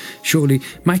 Like, surely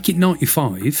make it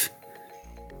 95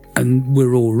 and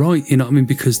we're all right, you know what I mean?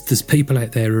 Because there's people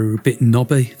out there who are a bit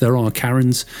knobby. There are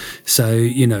Karens. So,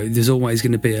 you know, there's always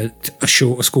going to be a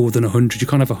shorter score than 100. You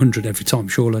can't have 100 every time,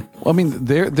 surely. Well, I mean,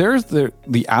 there's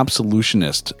the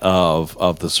absolutionist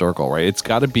of the Circle, right? It's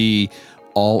got to be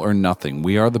all or nothing.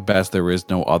 We are the best. There is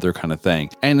no other kind of thing.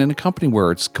 And in a company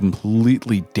where it's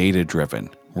completely data driven,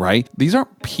 right? These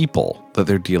aren't people that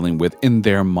they're dealing with in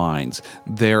their minds.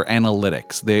 They're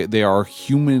analytics. They are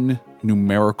human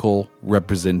numerical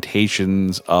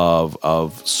representations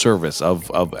of service,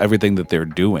 of everything that they're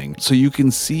doing. So you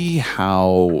can see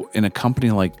how in a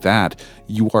company like that,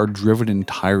 you are driven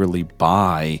entirely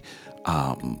by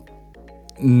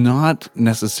not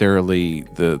necessarily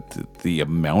the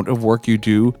amount of work you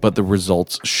do, but the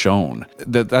results shown.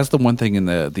 That's the one thing in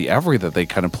the Every that they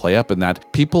kind of play up, in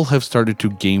that people have started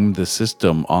to game the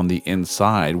system on the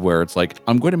inside, where it's like,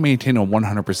 I'm going to maintain a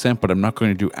 100%, but I'm not going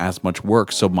to do as much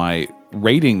work, so my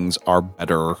ratings are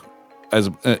better, as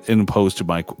in opposed to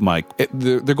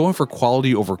they're going for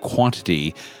quality over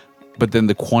quantity, but then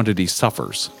the quantity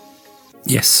suffers.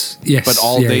 Yes. But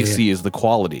all they see is the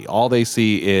quality. All they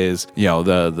see is, you know,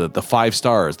 the 5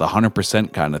 stars, the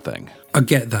 100% kind of thing. I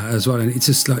get that as well, and it's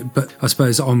just like, but I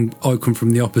suppose I come from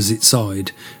the opposite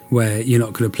side, where you're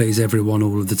not going to please everyone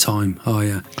all of the time, are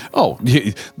you? Oh,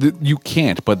 you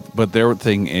can't. But their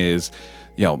thing is,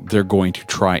 you know, they're going to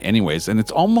try anyways, and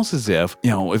it's almost as if,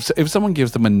 you know, if someone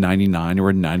gives them a 99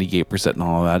 or a 98% and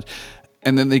all of that,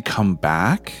 and then they come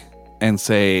back and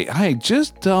say, "Hey,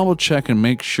 just double check and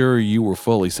make sure you were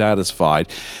fully satisfied."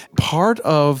 Part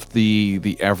of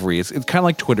the Every, it's kind of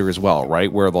like Twitter as well,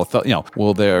 right? Where they'll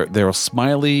they're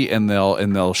smiley and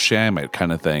they'll sham it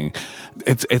kind of thing.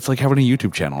 It's like having a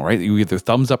YouTube channel, right? You either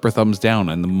thumbs up or thumbs down,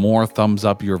 and the more thumbs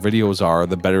up your videos are,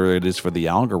 the better it is for the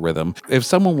algorithm. If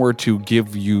someone were to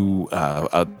give you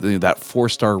that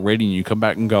 4-star rating, you come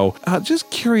back and go, "Just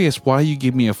curious why you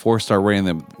give me a 4-star rating,"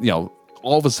 then, you know,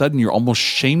 all of a sudden you're almost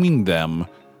shaming them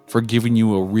for giving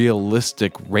you a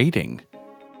realistic rating,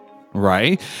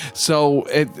 right? So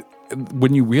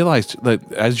when you realize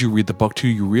that, as you read the book too,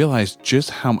 you realize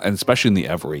just how, and especially in the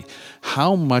Every,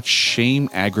 how much shame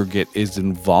aggregate is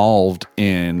involved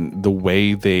in the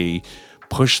way they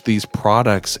push these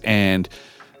products, and,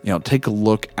 you know, take a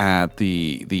look at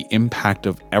the impact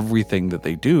of everything that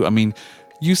they do. I mean,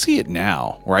 you see it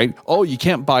now, right? Oh, you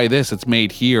can't buy this, it's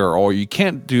made here. Or you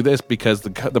can't do this because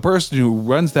the person who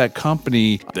runs that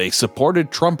company, they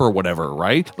supported Trump or whatever,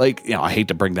 right? Like, you know, I hate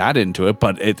to bring that into it,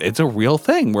 but it's a real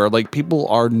thing where, like, people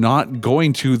are not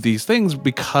going to these things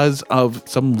because of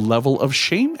some level of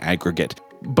shame aggregate.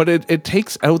 But it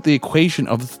takes out the equation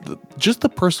of just the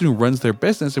person who runs their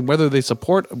business, and whether they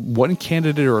support one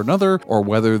candidate or another, or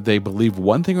whether they believe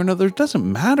one thing or another, it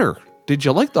doesn't matter. Did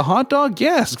you like the hot dog?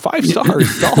 Yes, 5 stars.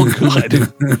 It's all good.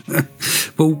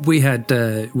 Well, we had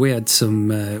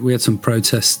some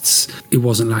protests. It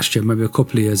wasn't last year, maybe a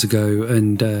couple of years ago,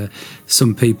 and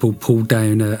some people pulled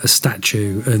down a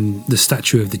statue, and the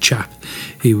statue of the chap,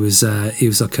 he was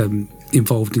like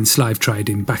involved in slave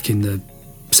trading back in the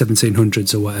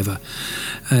 1700s or whatever,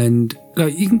 and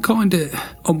like you can kind of,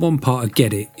 on one part, I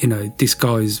get it. You know, this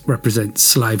guy's represents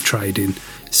slave trading,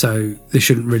 so there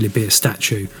shouldn't really be a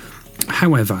statue.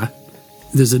 However,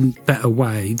 there's a better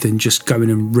way than just going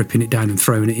and ripping it down and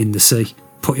throwing it in the sea.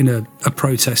 Putting a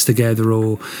protest together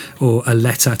or a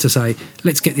letter to say,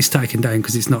 let's get this taken down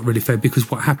because it's not really fair.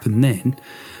 Because what happened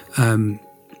then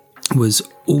was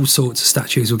all sorts of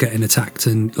statues were getting attacked,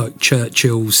 and like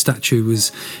Churchill's statue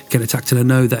was getting attacked. And I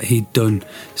know that he'd done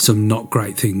some not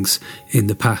great things in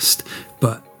the past,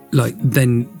 but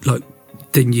then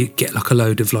you get like a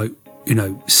load of like, you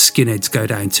know, skinheads go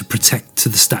down to protect to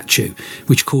the statue,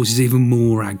 which causes even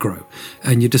more aggro.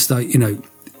 And you're just like, you know,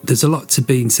 there's a lot to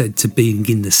being said to being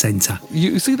in the centre.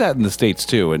 You see that in the States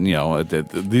too, and you know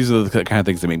these are the kind of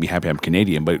things that make me happy I'm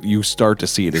Canadian. But you start to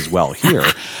see it as well here.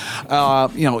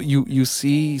 You know, you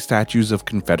see statues of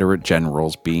Confederate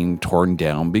generals being torn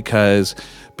down because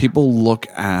people look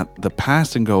at the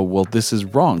past and go, well, this is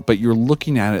wrong. But you're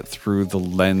looking at it through the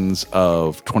lens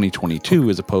of 2022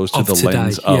 as opposed to the today,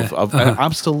 lens of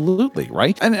absolutely,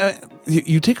 right? And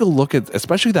you take a look at,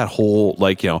 especially that whole,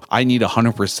 like, you know, I need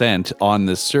 100% on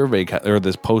this survey or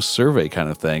this post-survey kind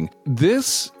of thing.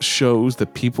 This shows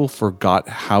that people forgot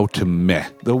how to meh.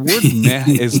 The word meh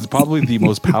is probably the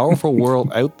most powerful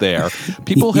word out there.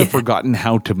 People have forgotten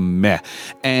how to meh.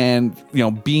 And, you know,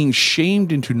 being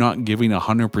shamed into not giving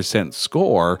 100%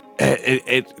 score,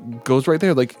 it goes right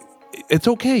there. Like, it's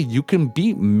okay. You can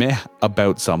be meh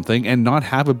about something and not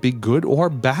have a big good or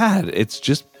bad. It's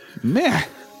just meh.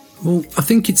 Well, I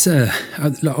think it's I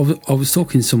was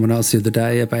talking to someone else the other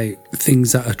day about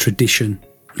things that are tradition.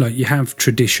 Like, you have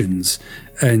traditions,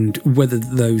 and whether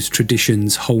those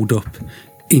traditions hold up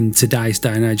in today's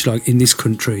day and age. Like in this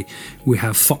country, we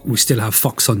still have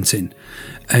fox hunting,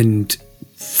 and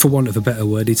for want of a better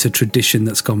word, it's a tradition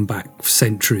that's gone back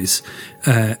centuries.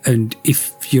 And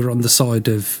if you're on the side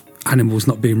of animals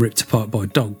not being ripped apart by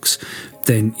dogs,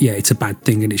 then yeah, it's a bad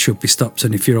thing and it should be stopped.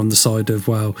 And if you're on the side of,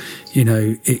 well, you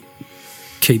know, it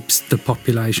keeps the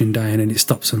population down and it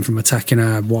stops them from attacking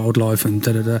our wildlife and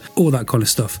all that kind of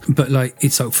stuff. But like,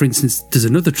 it's like, for instance, there's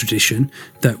another tradition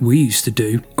that we used to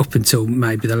do up until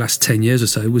maybe the last 10 years or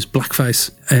so was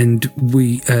blackface. And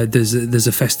there's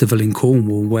a festival in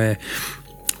Cornwall where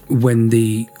when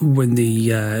the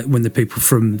people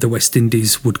from the West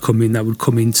Indies would come in, they would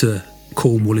come into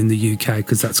Cornwall in the UK,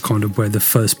 because that's kind of where the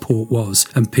first port was,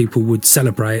 and people would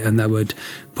celebrate and they would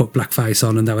put blackface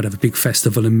on and they would have a big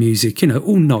festival and music, you know,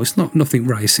 all nice, nothing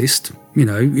racist, you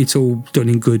know, it's all done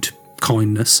in good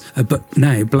kindness. But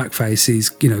now blackface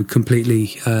is, you know,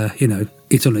 completely, you know,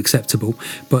 it's unacceptable.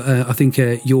 But I think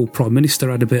your Prime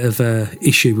Minister had a bit of a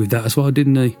issue with that as well,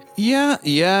 didn't he? Yeah,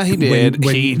 he did.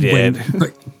 He did.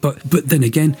 But then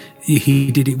again,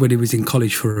 he did it when he was in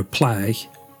college for a play,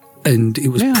 and it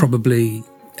was probably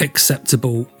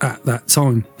acceptable at that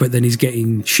time. But then he's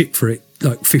getting shit for it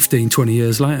like 15, 20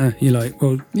 years later. You're like,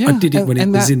 well, I did it when it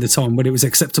was in the time when it was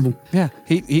acceptable. Yeah,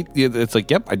 it's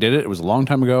like, yep, I did it. It was a long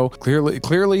time ago.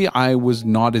 Clearly, I was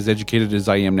not as educated as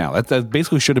I am now. That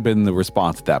basically should have been the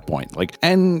response at that point. Like,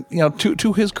 and you know,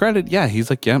 to his credit, yeah, he's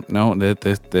like, yeah, no,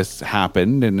 this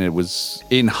happened, and it was,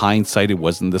 in hindsight, it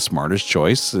wasn't the smartest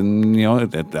choice, and you know,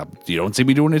 you don't see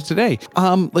me doing it today.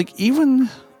 Like even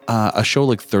a show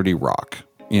like 30 Rock,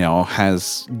 you know,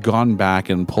 has gone back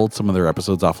and pulled some of their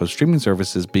episodes off of streaming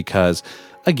services because,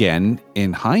 again,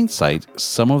 in hindsight,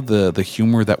 some of the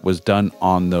humor that was done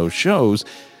on those shows,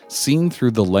 seen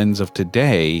through the lens of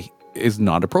today, is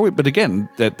not appropriate. But again,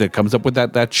 that comes up with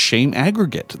that shame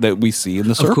aggregate that we see in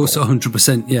the circle. Of course,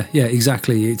 100%. Yeah,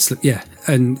 exactly. It's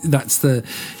and that's the,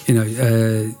 you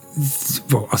know,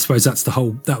 well, I suppose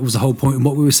that was the whole point of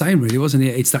what we were saying, really, wasn't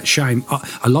it? It's that shame.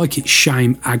 I like it,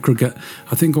 shame aggregate.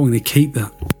 I think I'm going to keep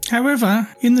that. However,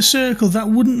 in the circle, that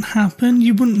wouldn't happen.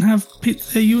 You wouldn't have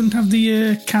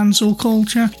the cancel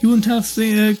culture. You wouldn't have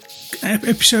the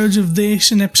episodes of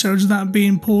this and episodes of that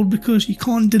being pulled, because you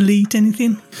can't delete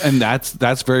anything. And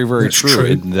that's very, very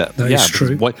true. That is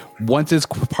true. Once it's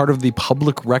part of the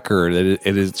public record,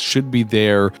 it should be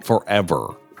there forever.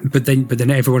 But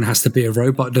then everyone has to be a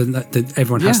robot, doesn't that?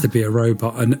 Everyone has to be a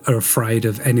robot and are afraid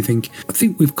of anything. I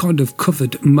think we've kind of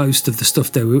covered most of the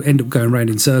stuff there. We end up going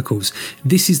around in circles.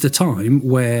 This is the time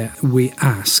where we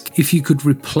ask, if you could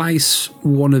replace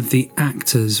one of the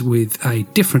actors with a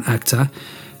different actor,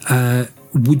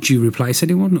 would you replace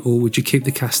anyone, or would you keep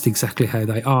the cast exactly how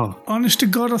they are? Honest to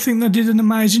God, I think they did an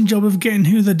amazing job of getting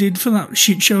who they did for that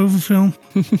shit show of a film.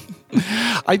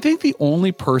 I think the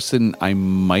only person I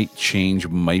might change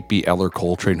might be Eller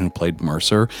Coltrane, who played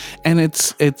Mercer, and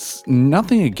it's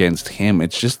nothing against him.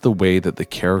 It's just the way that the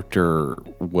character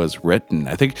was written.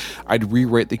 I think I'd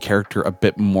rewrite the character a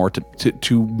bit more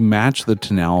to match the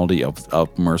tonality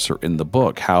of Mercer in the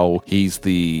book. How he's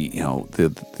the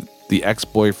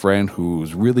ex-boyfriend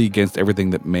who's really against everything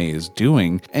that May is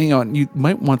doing, and you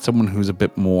might want someone who's a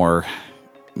bit more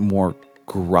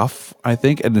gruff, I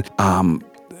think, and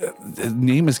his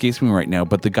name escapes me right now,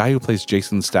 but the guy who plays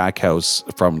Jason Stackhouse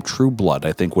from True Blood,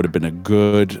 I think, would have been a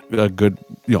good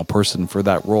person for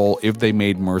that role if they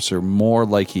made Mercer more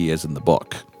like he is in the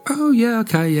book. Oh yeah,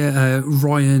 okay, yeah,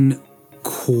 Ryan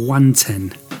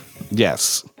Quanten.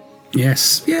 Yes. Yeah.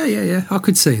 I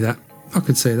could see that.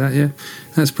 Yeah.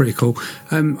 That's pretty cool.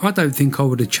 I don't think I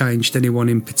would have changed anyone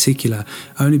in particular,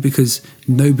 only because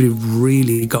nobody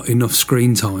really got enough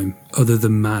screen time other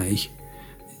than May.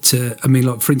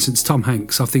 For instance, Tom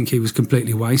Hanks, I think he was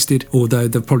completely wasted, although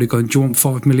they've probably gone, do you want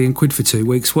 £5 million for 2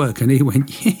 weeks' work? And he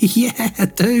went, yeah, I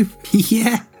do.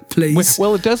 Yeah, please.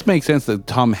 Well, it does make sense that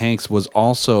Tom Hanks was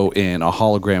also in A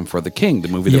Hologram for the King, the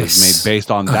movie that was made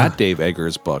based on that Dave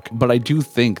Eggers book. But I do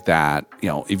think that,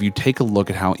 if you take a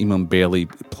look at how Eamon Bailey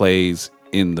plays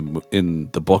in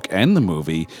the book and the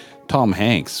movie, Tom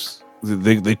Hanks,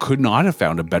 they could not have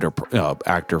found a better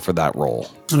actor for that role.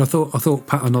 And I thought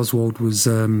Patton Oswalt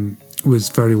was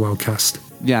very well cast.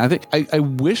 Yeah, I think I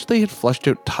wish they had fleshed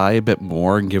out Ty a bit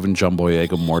more and given John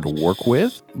Boyega more to work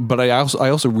with. But I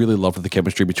also really loved the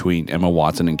chemistry between Emma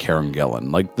Watson and Karen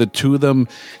Gillan. Like the two of them,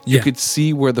 you could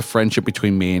see where the friendship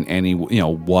between May and Annie,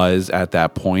 was at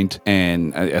that point.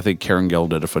 And I think Karen Gillan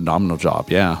did a phenomenal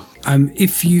job. Yeah.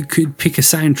 If you could pick a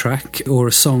soundtrack or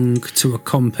a song to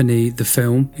accompany the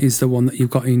film, is there one that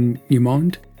you've got in your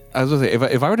mind? I was going to say,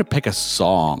 if I were to pick a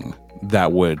song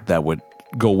that would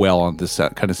go well on this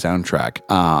kind of soundtrack,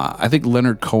 I think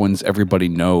Leonard Cohen's "Everybody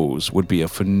Knows" would be a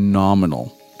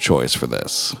phenomenal choice for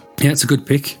this. Yeah, it's a good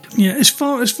pick. Yeah, as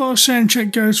far as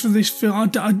soundtrack goes for this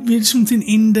film, I'd need something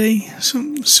indie,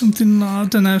 something I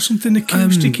don't know, something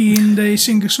acousticy indie,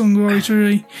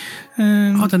 singer-songwritery.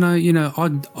 I don't know.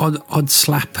 I'd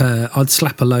slap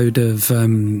a load of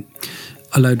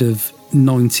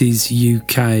 90s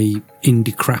UK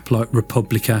indie crap like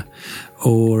Republica,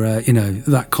 or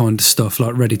that kind of stuff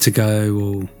like Ready to Go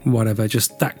or whatever.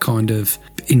 Just that kind of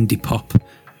indie pop.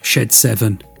 Shed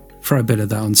 7. Throw a bit of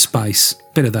that on Space.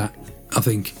 Bit of that, I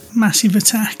think. Massive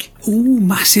Attack. Oh,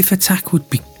 Massive Attack would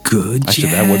be good. Actually,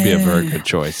 that would be a very good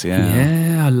choice. Yeah.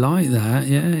 Yeah, I like that.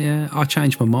 Yeah. I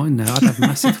changed my mind now. I'd have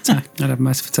Massive Attack.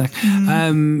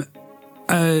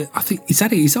 I think is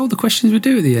that it? Is that all the questions we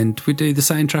do at the end? We do the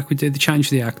soundtrack. We do the change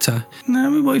the actor.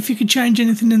 No, but what if you could change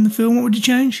anything in the film? What would you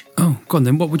change? Oh, go on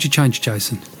then. What would you change,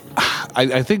 Jason?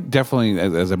 I think definitely,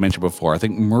 as I mentioned before, I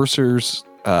think Mercer's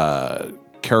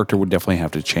character would definitely have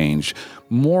to change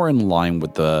more in line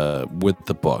with the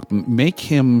book. Make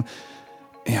him,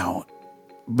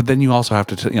 but then you also have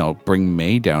to bring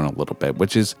May down a little bit,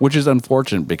 which is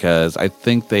unfortunate, because I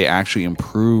think they actually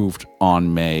improved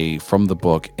on May from the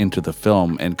book into the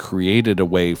film and created a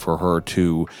way for her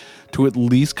to at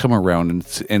least come around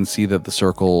and see that the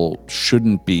circle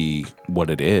shouldn't be what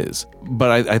it is.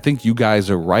 But I think you guys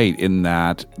are right in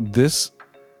that this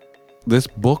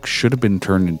book should have been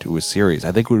turned into a series.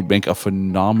 I think it would make a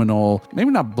phenomenal,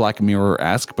 maybe not Black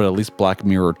Mirror-esque, but at least Black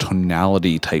Mirror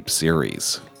tonality type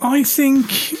series. I don't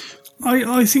think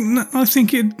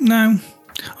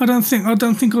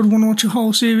I'd want to watch a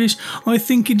whole series. I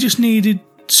think it just needed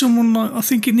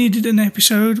it needed an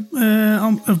episode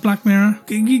of Black Mirror.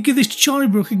 You give this to Charlie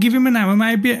Brooker, give him an hour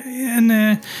maybe,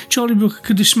 and Charlie Brooker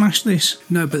could have smashed this.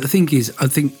 No, but the thing is, I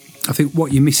think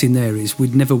what you're missing there is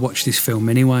we'd never watch this film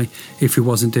anyway if we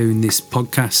wasn't doing this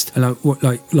podcast. And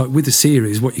like with the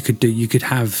series, what you could do, you could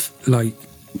have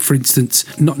for instance,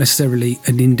 not necessarily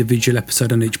an individual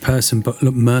episode on each person, but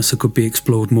look, Mercer could be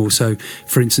explored more. So,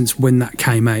 for instance, when that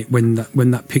came out, when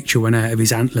that picture went out of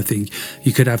his antler thing,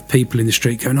 you could have people in the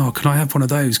street going, "Oh, can I have one of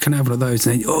those? Can I have one of those?"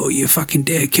 And then, "Oh, you fucking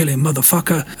deer killing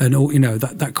motherfucker," and all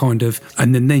that kind of.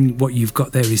 And then what you've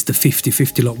got there is the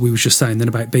 50-50, like we was just saying then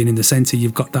about being in the centre.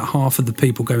 You've got that half of the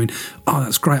people going, "Oh,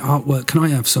 that's great artwork. Can I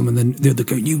have some?" And then the other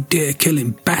going, "You deer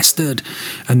killing bastard,"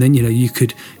 and then you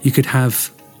could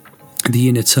have the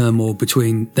inner turmoil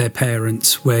between their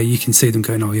parents, where you can see them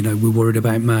going, oh, we're worried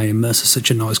about May, and Mercer's such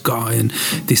a nice guy, and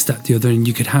this, that, the other. And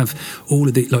you could have all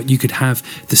of it, like you could have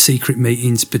the secret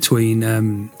meetings between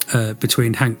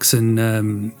Hanks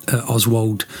and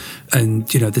Oswald, and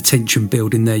the tension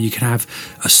building there. You could have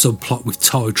a subplot with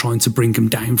Ty trying to bring him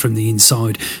down from the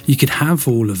inside. You could have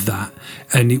all of that,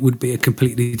 and it would be a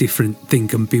completely different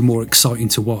thing and be more exciting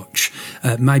to watch.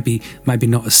 Maybe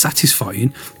not as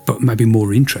satisfying, but maybe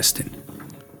more interesting.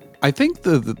 I think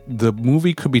the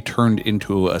movie could be turned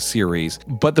into a series,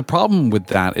 but the problem with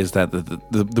that is that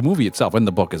the movie itself and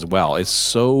the book as well is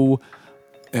so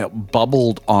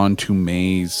bubbled onto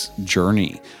May's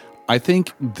journey. I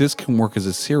think this can work as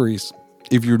a series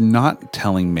if you're not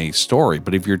telling May's story,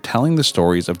 but if you're telling the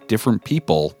stories of different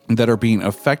people that are being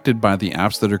affected by the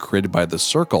apps that are created by the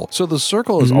Circle. So the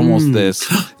Circle is almost this,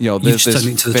 You've just turned it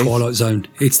into the Twilight Zone.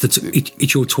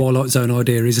 It's your Twilight Zone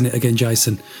idea, isn't it? Again,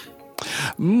 Jason.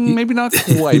 Maybe not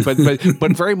quite,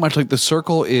 but very much like the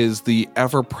Circle is the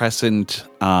ever-present,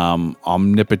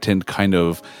 omnipotent kind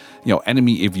of,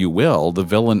 enemy, if you will, the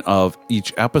villain of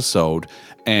each episode,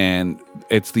 and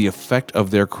it's the effect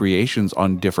of their creations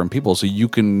on different people. So you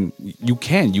can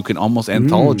almost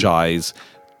anthologize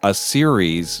a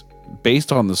series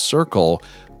based on the Circle,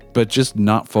 but just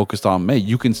not focused on May.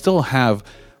 You can still have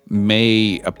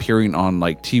May appearing on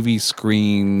like TV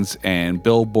screens and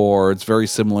billboards, very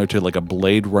similar to like a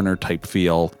Blade Runner type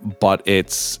feel, but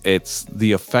it's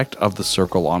the effect of the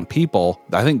Circle on people.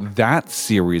 I think that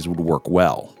series would work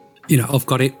well. I've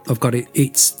got it.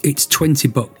 It's 20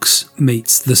 books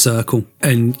meets the Circle,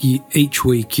 and each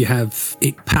week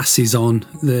it passes on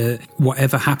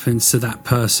whatever happens to that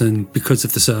person because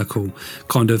of the Circle,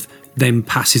 kind of then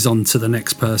passes on to the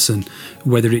next person,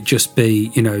 whether it just be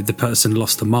the person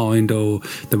lost their mind, or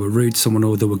they were rude to someone,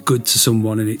 or they were good to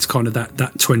someone, and it's kind of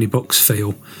that 20 books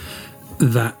feel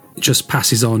that just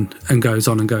passes on and goes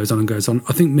on and goes on and goes on.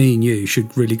 I think me and you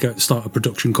should really go start a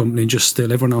production company and just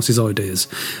steal everyone else's ideas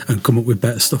and come up with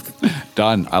better stuff.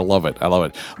 Done. I love it.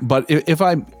 But if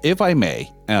I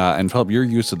may, and Philip, you're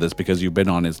used to this because you've been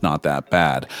on It's Not That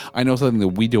Bad. I know something that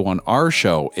we do on our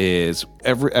show is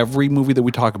every movie that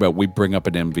we talk about, we bring up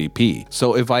an MVP.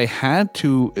 So if I had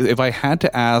to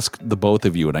ask the both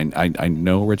of you, and I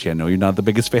know, Richie, I know you're not the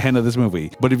biggest fan of this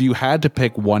movie, but if you had to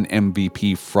pick one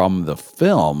MVP from the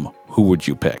film, who would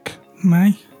you pick?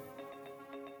 May.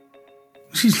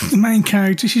 She's the main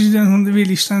character. She's the only one that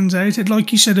really stands out. And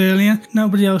like you said earlier,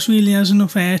 nobody else really has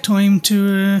enough airtime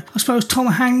to... I suppose Tom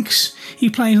Hanks, he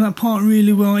plays that part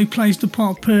really well. He plays the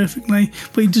part perfectly,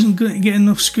 but he doesn't get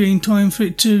enough screen time for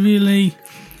it to really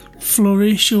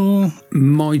flourish. Or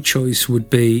my choice would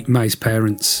be May's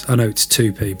parents. I know it's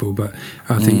two people, but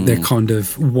I think they're kind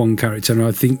of one character, and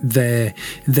I think they're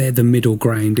the middle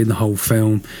ground in the whole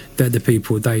film. They're the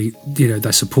people, they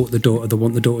support the daughter, they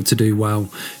want the daughter to do well,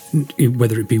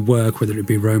 whether it be work, whether it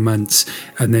be romance,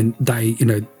 and then they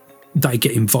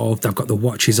get involved. They've got the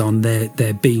watches on,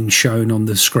 they're being shown on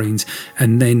the screens,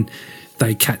 and then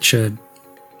they catch the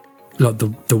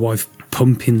wife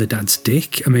pumping the dad's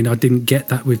dick. I mean, I didn't get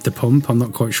that with the pump. I'm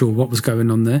not quite sure what was going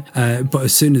on there. But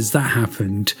as soon as that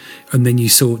happened, and then you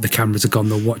saw the cameras are gone,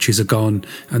 the watches are gone,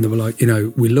 and they were like,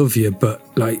 we love you, but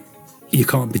like, you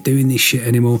can't be doing this shit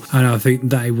anymore. And I think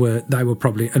they were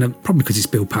probably, and probably because it's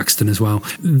Bill Paxton as well,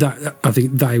 that I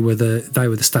think they were the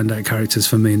standout characters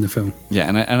for me in the film. Yeah,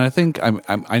 and I think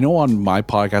I know on my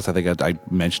podcast I think I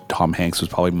mentioned Tom Hanks was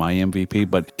probably my MVP,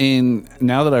 but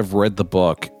now that I've read the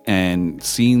book and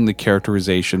seeing the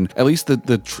characterization, at least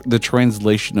the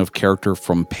translation of character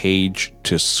from page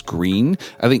to screen,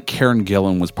 I think Karen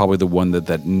Gillan was probably the one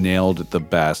that nailed it the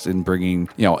best in bringing,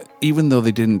 even though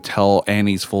they didn't tell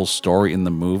Annie's full story in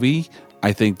the movie,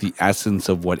 I think the essence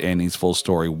of what Annie's full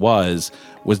story was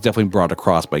definitely brought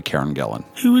across by Karen Gillan.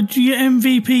 Who would your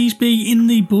MVPs be in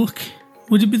the book?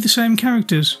 Would it be the same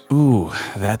characters? Ooh,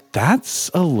 that's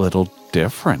a little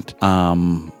different.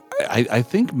 I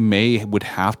think May would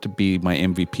have to be my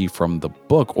MVP from the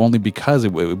book, only because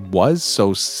it was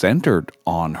so centered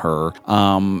on her.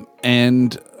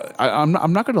 And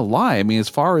I'm not going to lie. I mean, as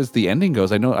far as the ending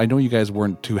goes, I know you guys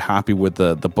weren't too happy with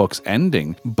the book's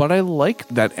ending, but I like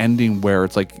that ending where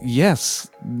it's like, yes,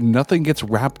 nothing gets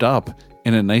wrapped up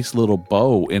in a nice little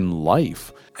bow in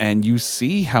life, and you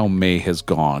see how May has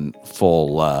gone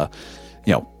full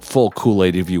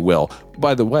Kool-Aid, if you will.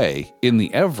 By the way, in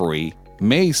the Every,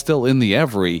 May's still in the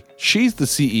Every. She's the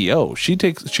CEO.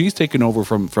 She's taken over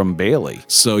from Bailey.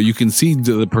 So you can see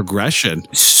the progression.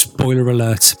 Spoiler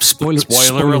alert.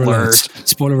 Spoiler alert.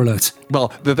 Spoiler alert.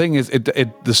 Well, the thing is,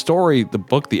 the story, the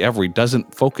book, the Every,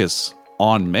 doesn't focus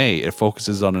on May. It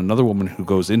focuses on another woman who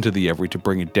goes into the Every to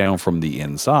bring it down from the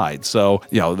inside. So,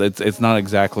 it's not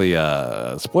exactly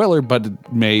a spoiler,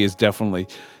 but May is definitely,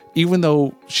 even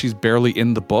though she's barely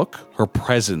in the book, her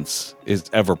presence is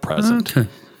ever present.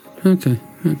 Okay.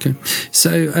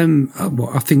 So,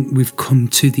 I think we've come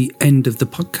to the end of the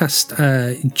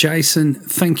podcast. Jason,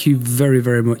 thank you very,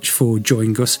 very much for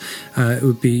joining us. It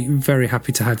would be very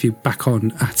happy to have you back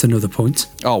on at another point.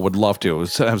 Oh, would love to.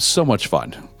 It was so much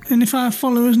fun. And if our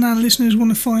followers and our listeners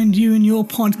want to find you and your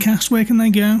podcast, where can they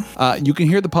go? You can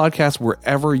hear the podcast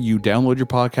wherever you download your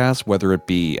podcast, whether it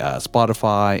be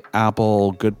Spotify,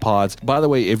 Apple, Good Pods. By the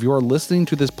way, if you're listening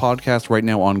to this podcast right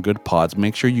now on Good Pods,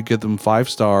 make sure you give them 5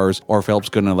 stars, or Philip's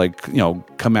going to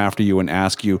come after you and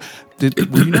ask you, were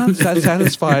you not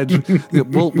satisfied?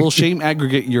 We'll shame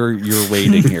aggregate your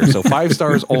rating here. So 5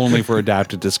 stars only for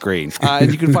Adapted to Screen.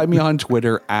 And you can find me on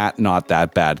Twitter at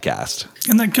NotThatBadcast.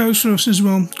 And that goes for us as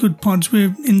well. Good Pods,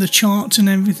 we're in the charts and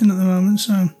everything at the moment.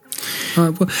 So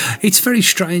well, it's very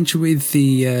strange with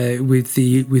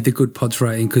the Good Pods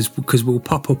rating because we'll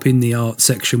pop up in the art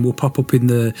section, we'll pop up in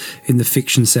the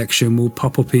fiction section, we'll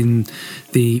pop up in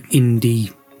the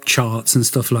indie charts and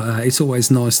stuff like that. It's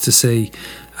always nice to see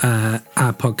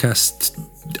our podcast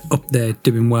up there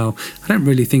doing well. I don't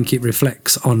really think it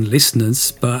reflects on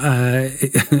listeners, but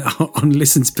on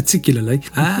listens particularly.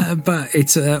 But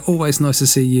it's always nice to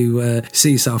see you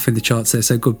see yourself in the charts there.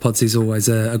 So Good Pods is always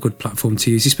a good platform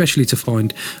to use, especially to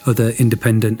find other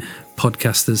independent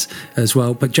podcasters as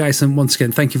well. But Jason, once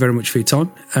again, thank you very much for your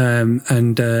time,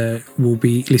 and we'll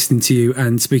be listening to you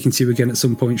and speaking to you again at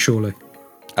some point shortly.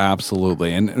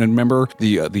 Absolutely. And remember,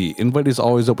 the invite is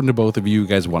always open to both of you. You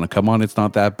guys want to come on, It's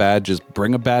Not That Bad. Just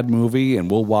bring a bad movie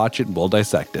and we'll watch it and we'll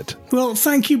dissect it. Well,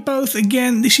 thank you both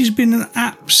again. This has been an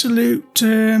absolute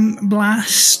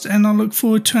blast, and I look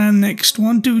forward to our next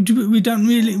one. We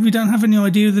don't have any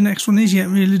idea who the next one is yet,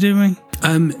 really, do we?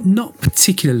 Not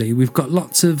particularly. We've got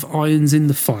lots of irons in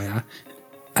the fire.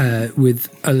 With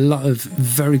a lot of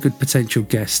very good potential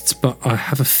guests, but I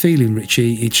have a feeling,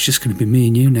 Richie, it's just going to be me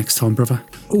and you next time, brother.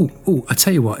 Oh, I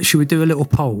tell you what, should we do a little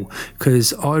poll?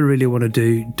 Because I really want to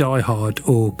do Die Hard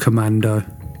or Commando.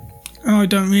 I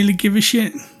don't really give a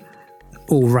shit.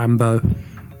 Or Rambo.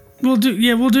 We'll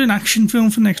do an action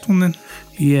film for next one then.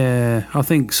 Yeah, I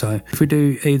think so. If we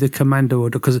do either Commando or...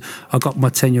 Because I got my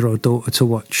 10-year-old daughter to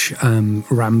watch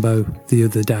Rambo the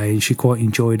other day and she quite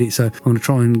enjoyed it, so I'm going to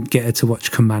try and get her to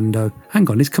watch Commando. Hang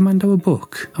on, is Commando a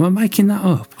book? Am I making that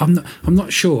up? I'm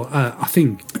not sure. I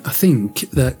think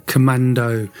that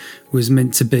Commando was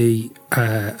meant to be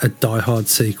a Die Hard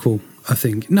sequel, I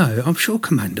think. No, I'm sure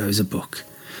Commando is a book.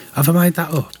 Have I made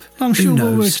that up? I'm sure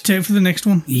we'll work it out for the next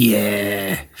one.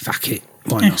 Yeah, fuck it.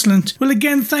 Excellent. Well,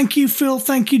 again, thank you, Phil.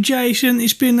 Thank you, Jason.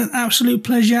 It's been an absolute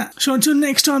pleasure. So until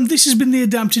next time, this has been the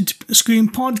Adapted to Screen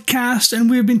podcast, and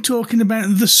we've been talking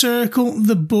about The Circle,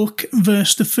 the book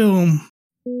versus the film.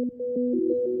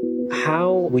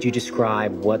 How would you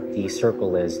describe what The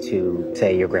Circle is to,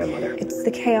 say, your grandmother? It's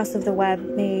the chaos of the web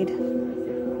made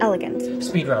elegant.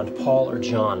 Speed round, Paul or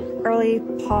John? Early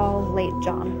Paul, late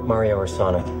John. Mario or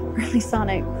Sonic? Early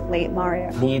Sonic, late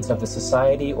Mario. Needs of the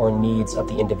society or needs of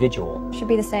the individual? Should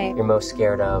be the same. You're most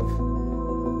scared of?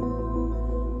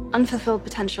 Unfulfilled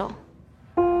potential.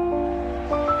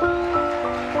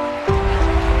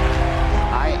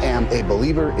 I am a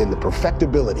believer in the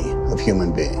perfectibility of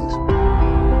human beings.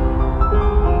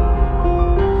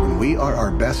 When we are our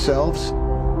best selves,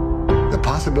 the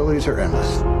possibilities are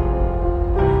endless.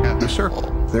 At The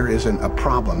Circle, there isn't a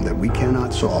problem that we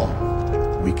cannot solve.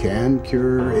 We can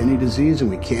cure any disease, and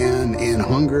we can end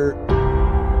hunger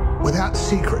without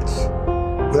secrets,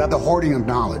 without the hoarding of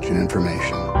knowledge and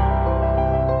information.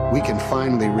 We can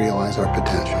finally realize our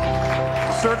potential.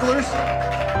 Circlers,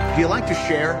 do you like to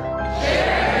share?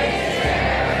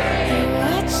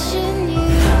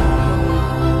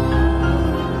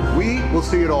 We will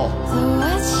see it all.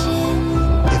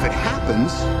 If it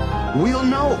happens, we'll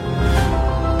know.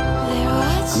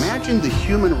 Imagine the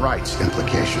human rights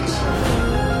implications.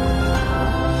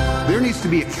 There needs to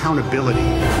be accountability.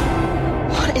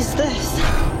 What is this?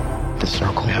 The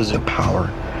Circle has the power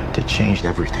to change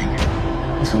everything.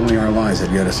 It's only our lies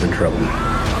that get us in trouble.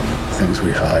 Things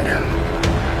we hide.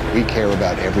 We care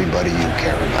about everybody you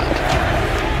care about.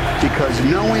 Because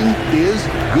knowing is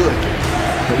good,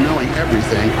 but knowing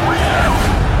everything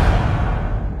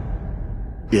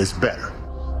is better.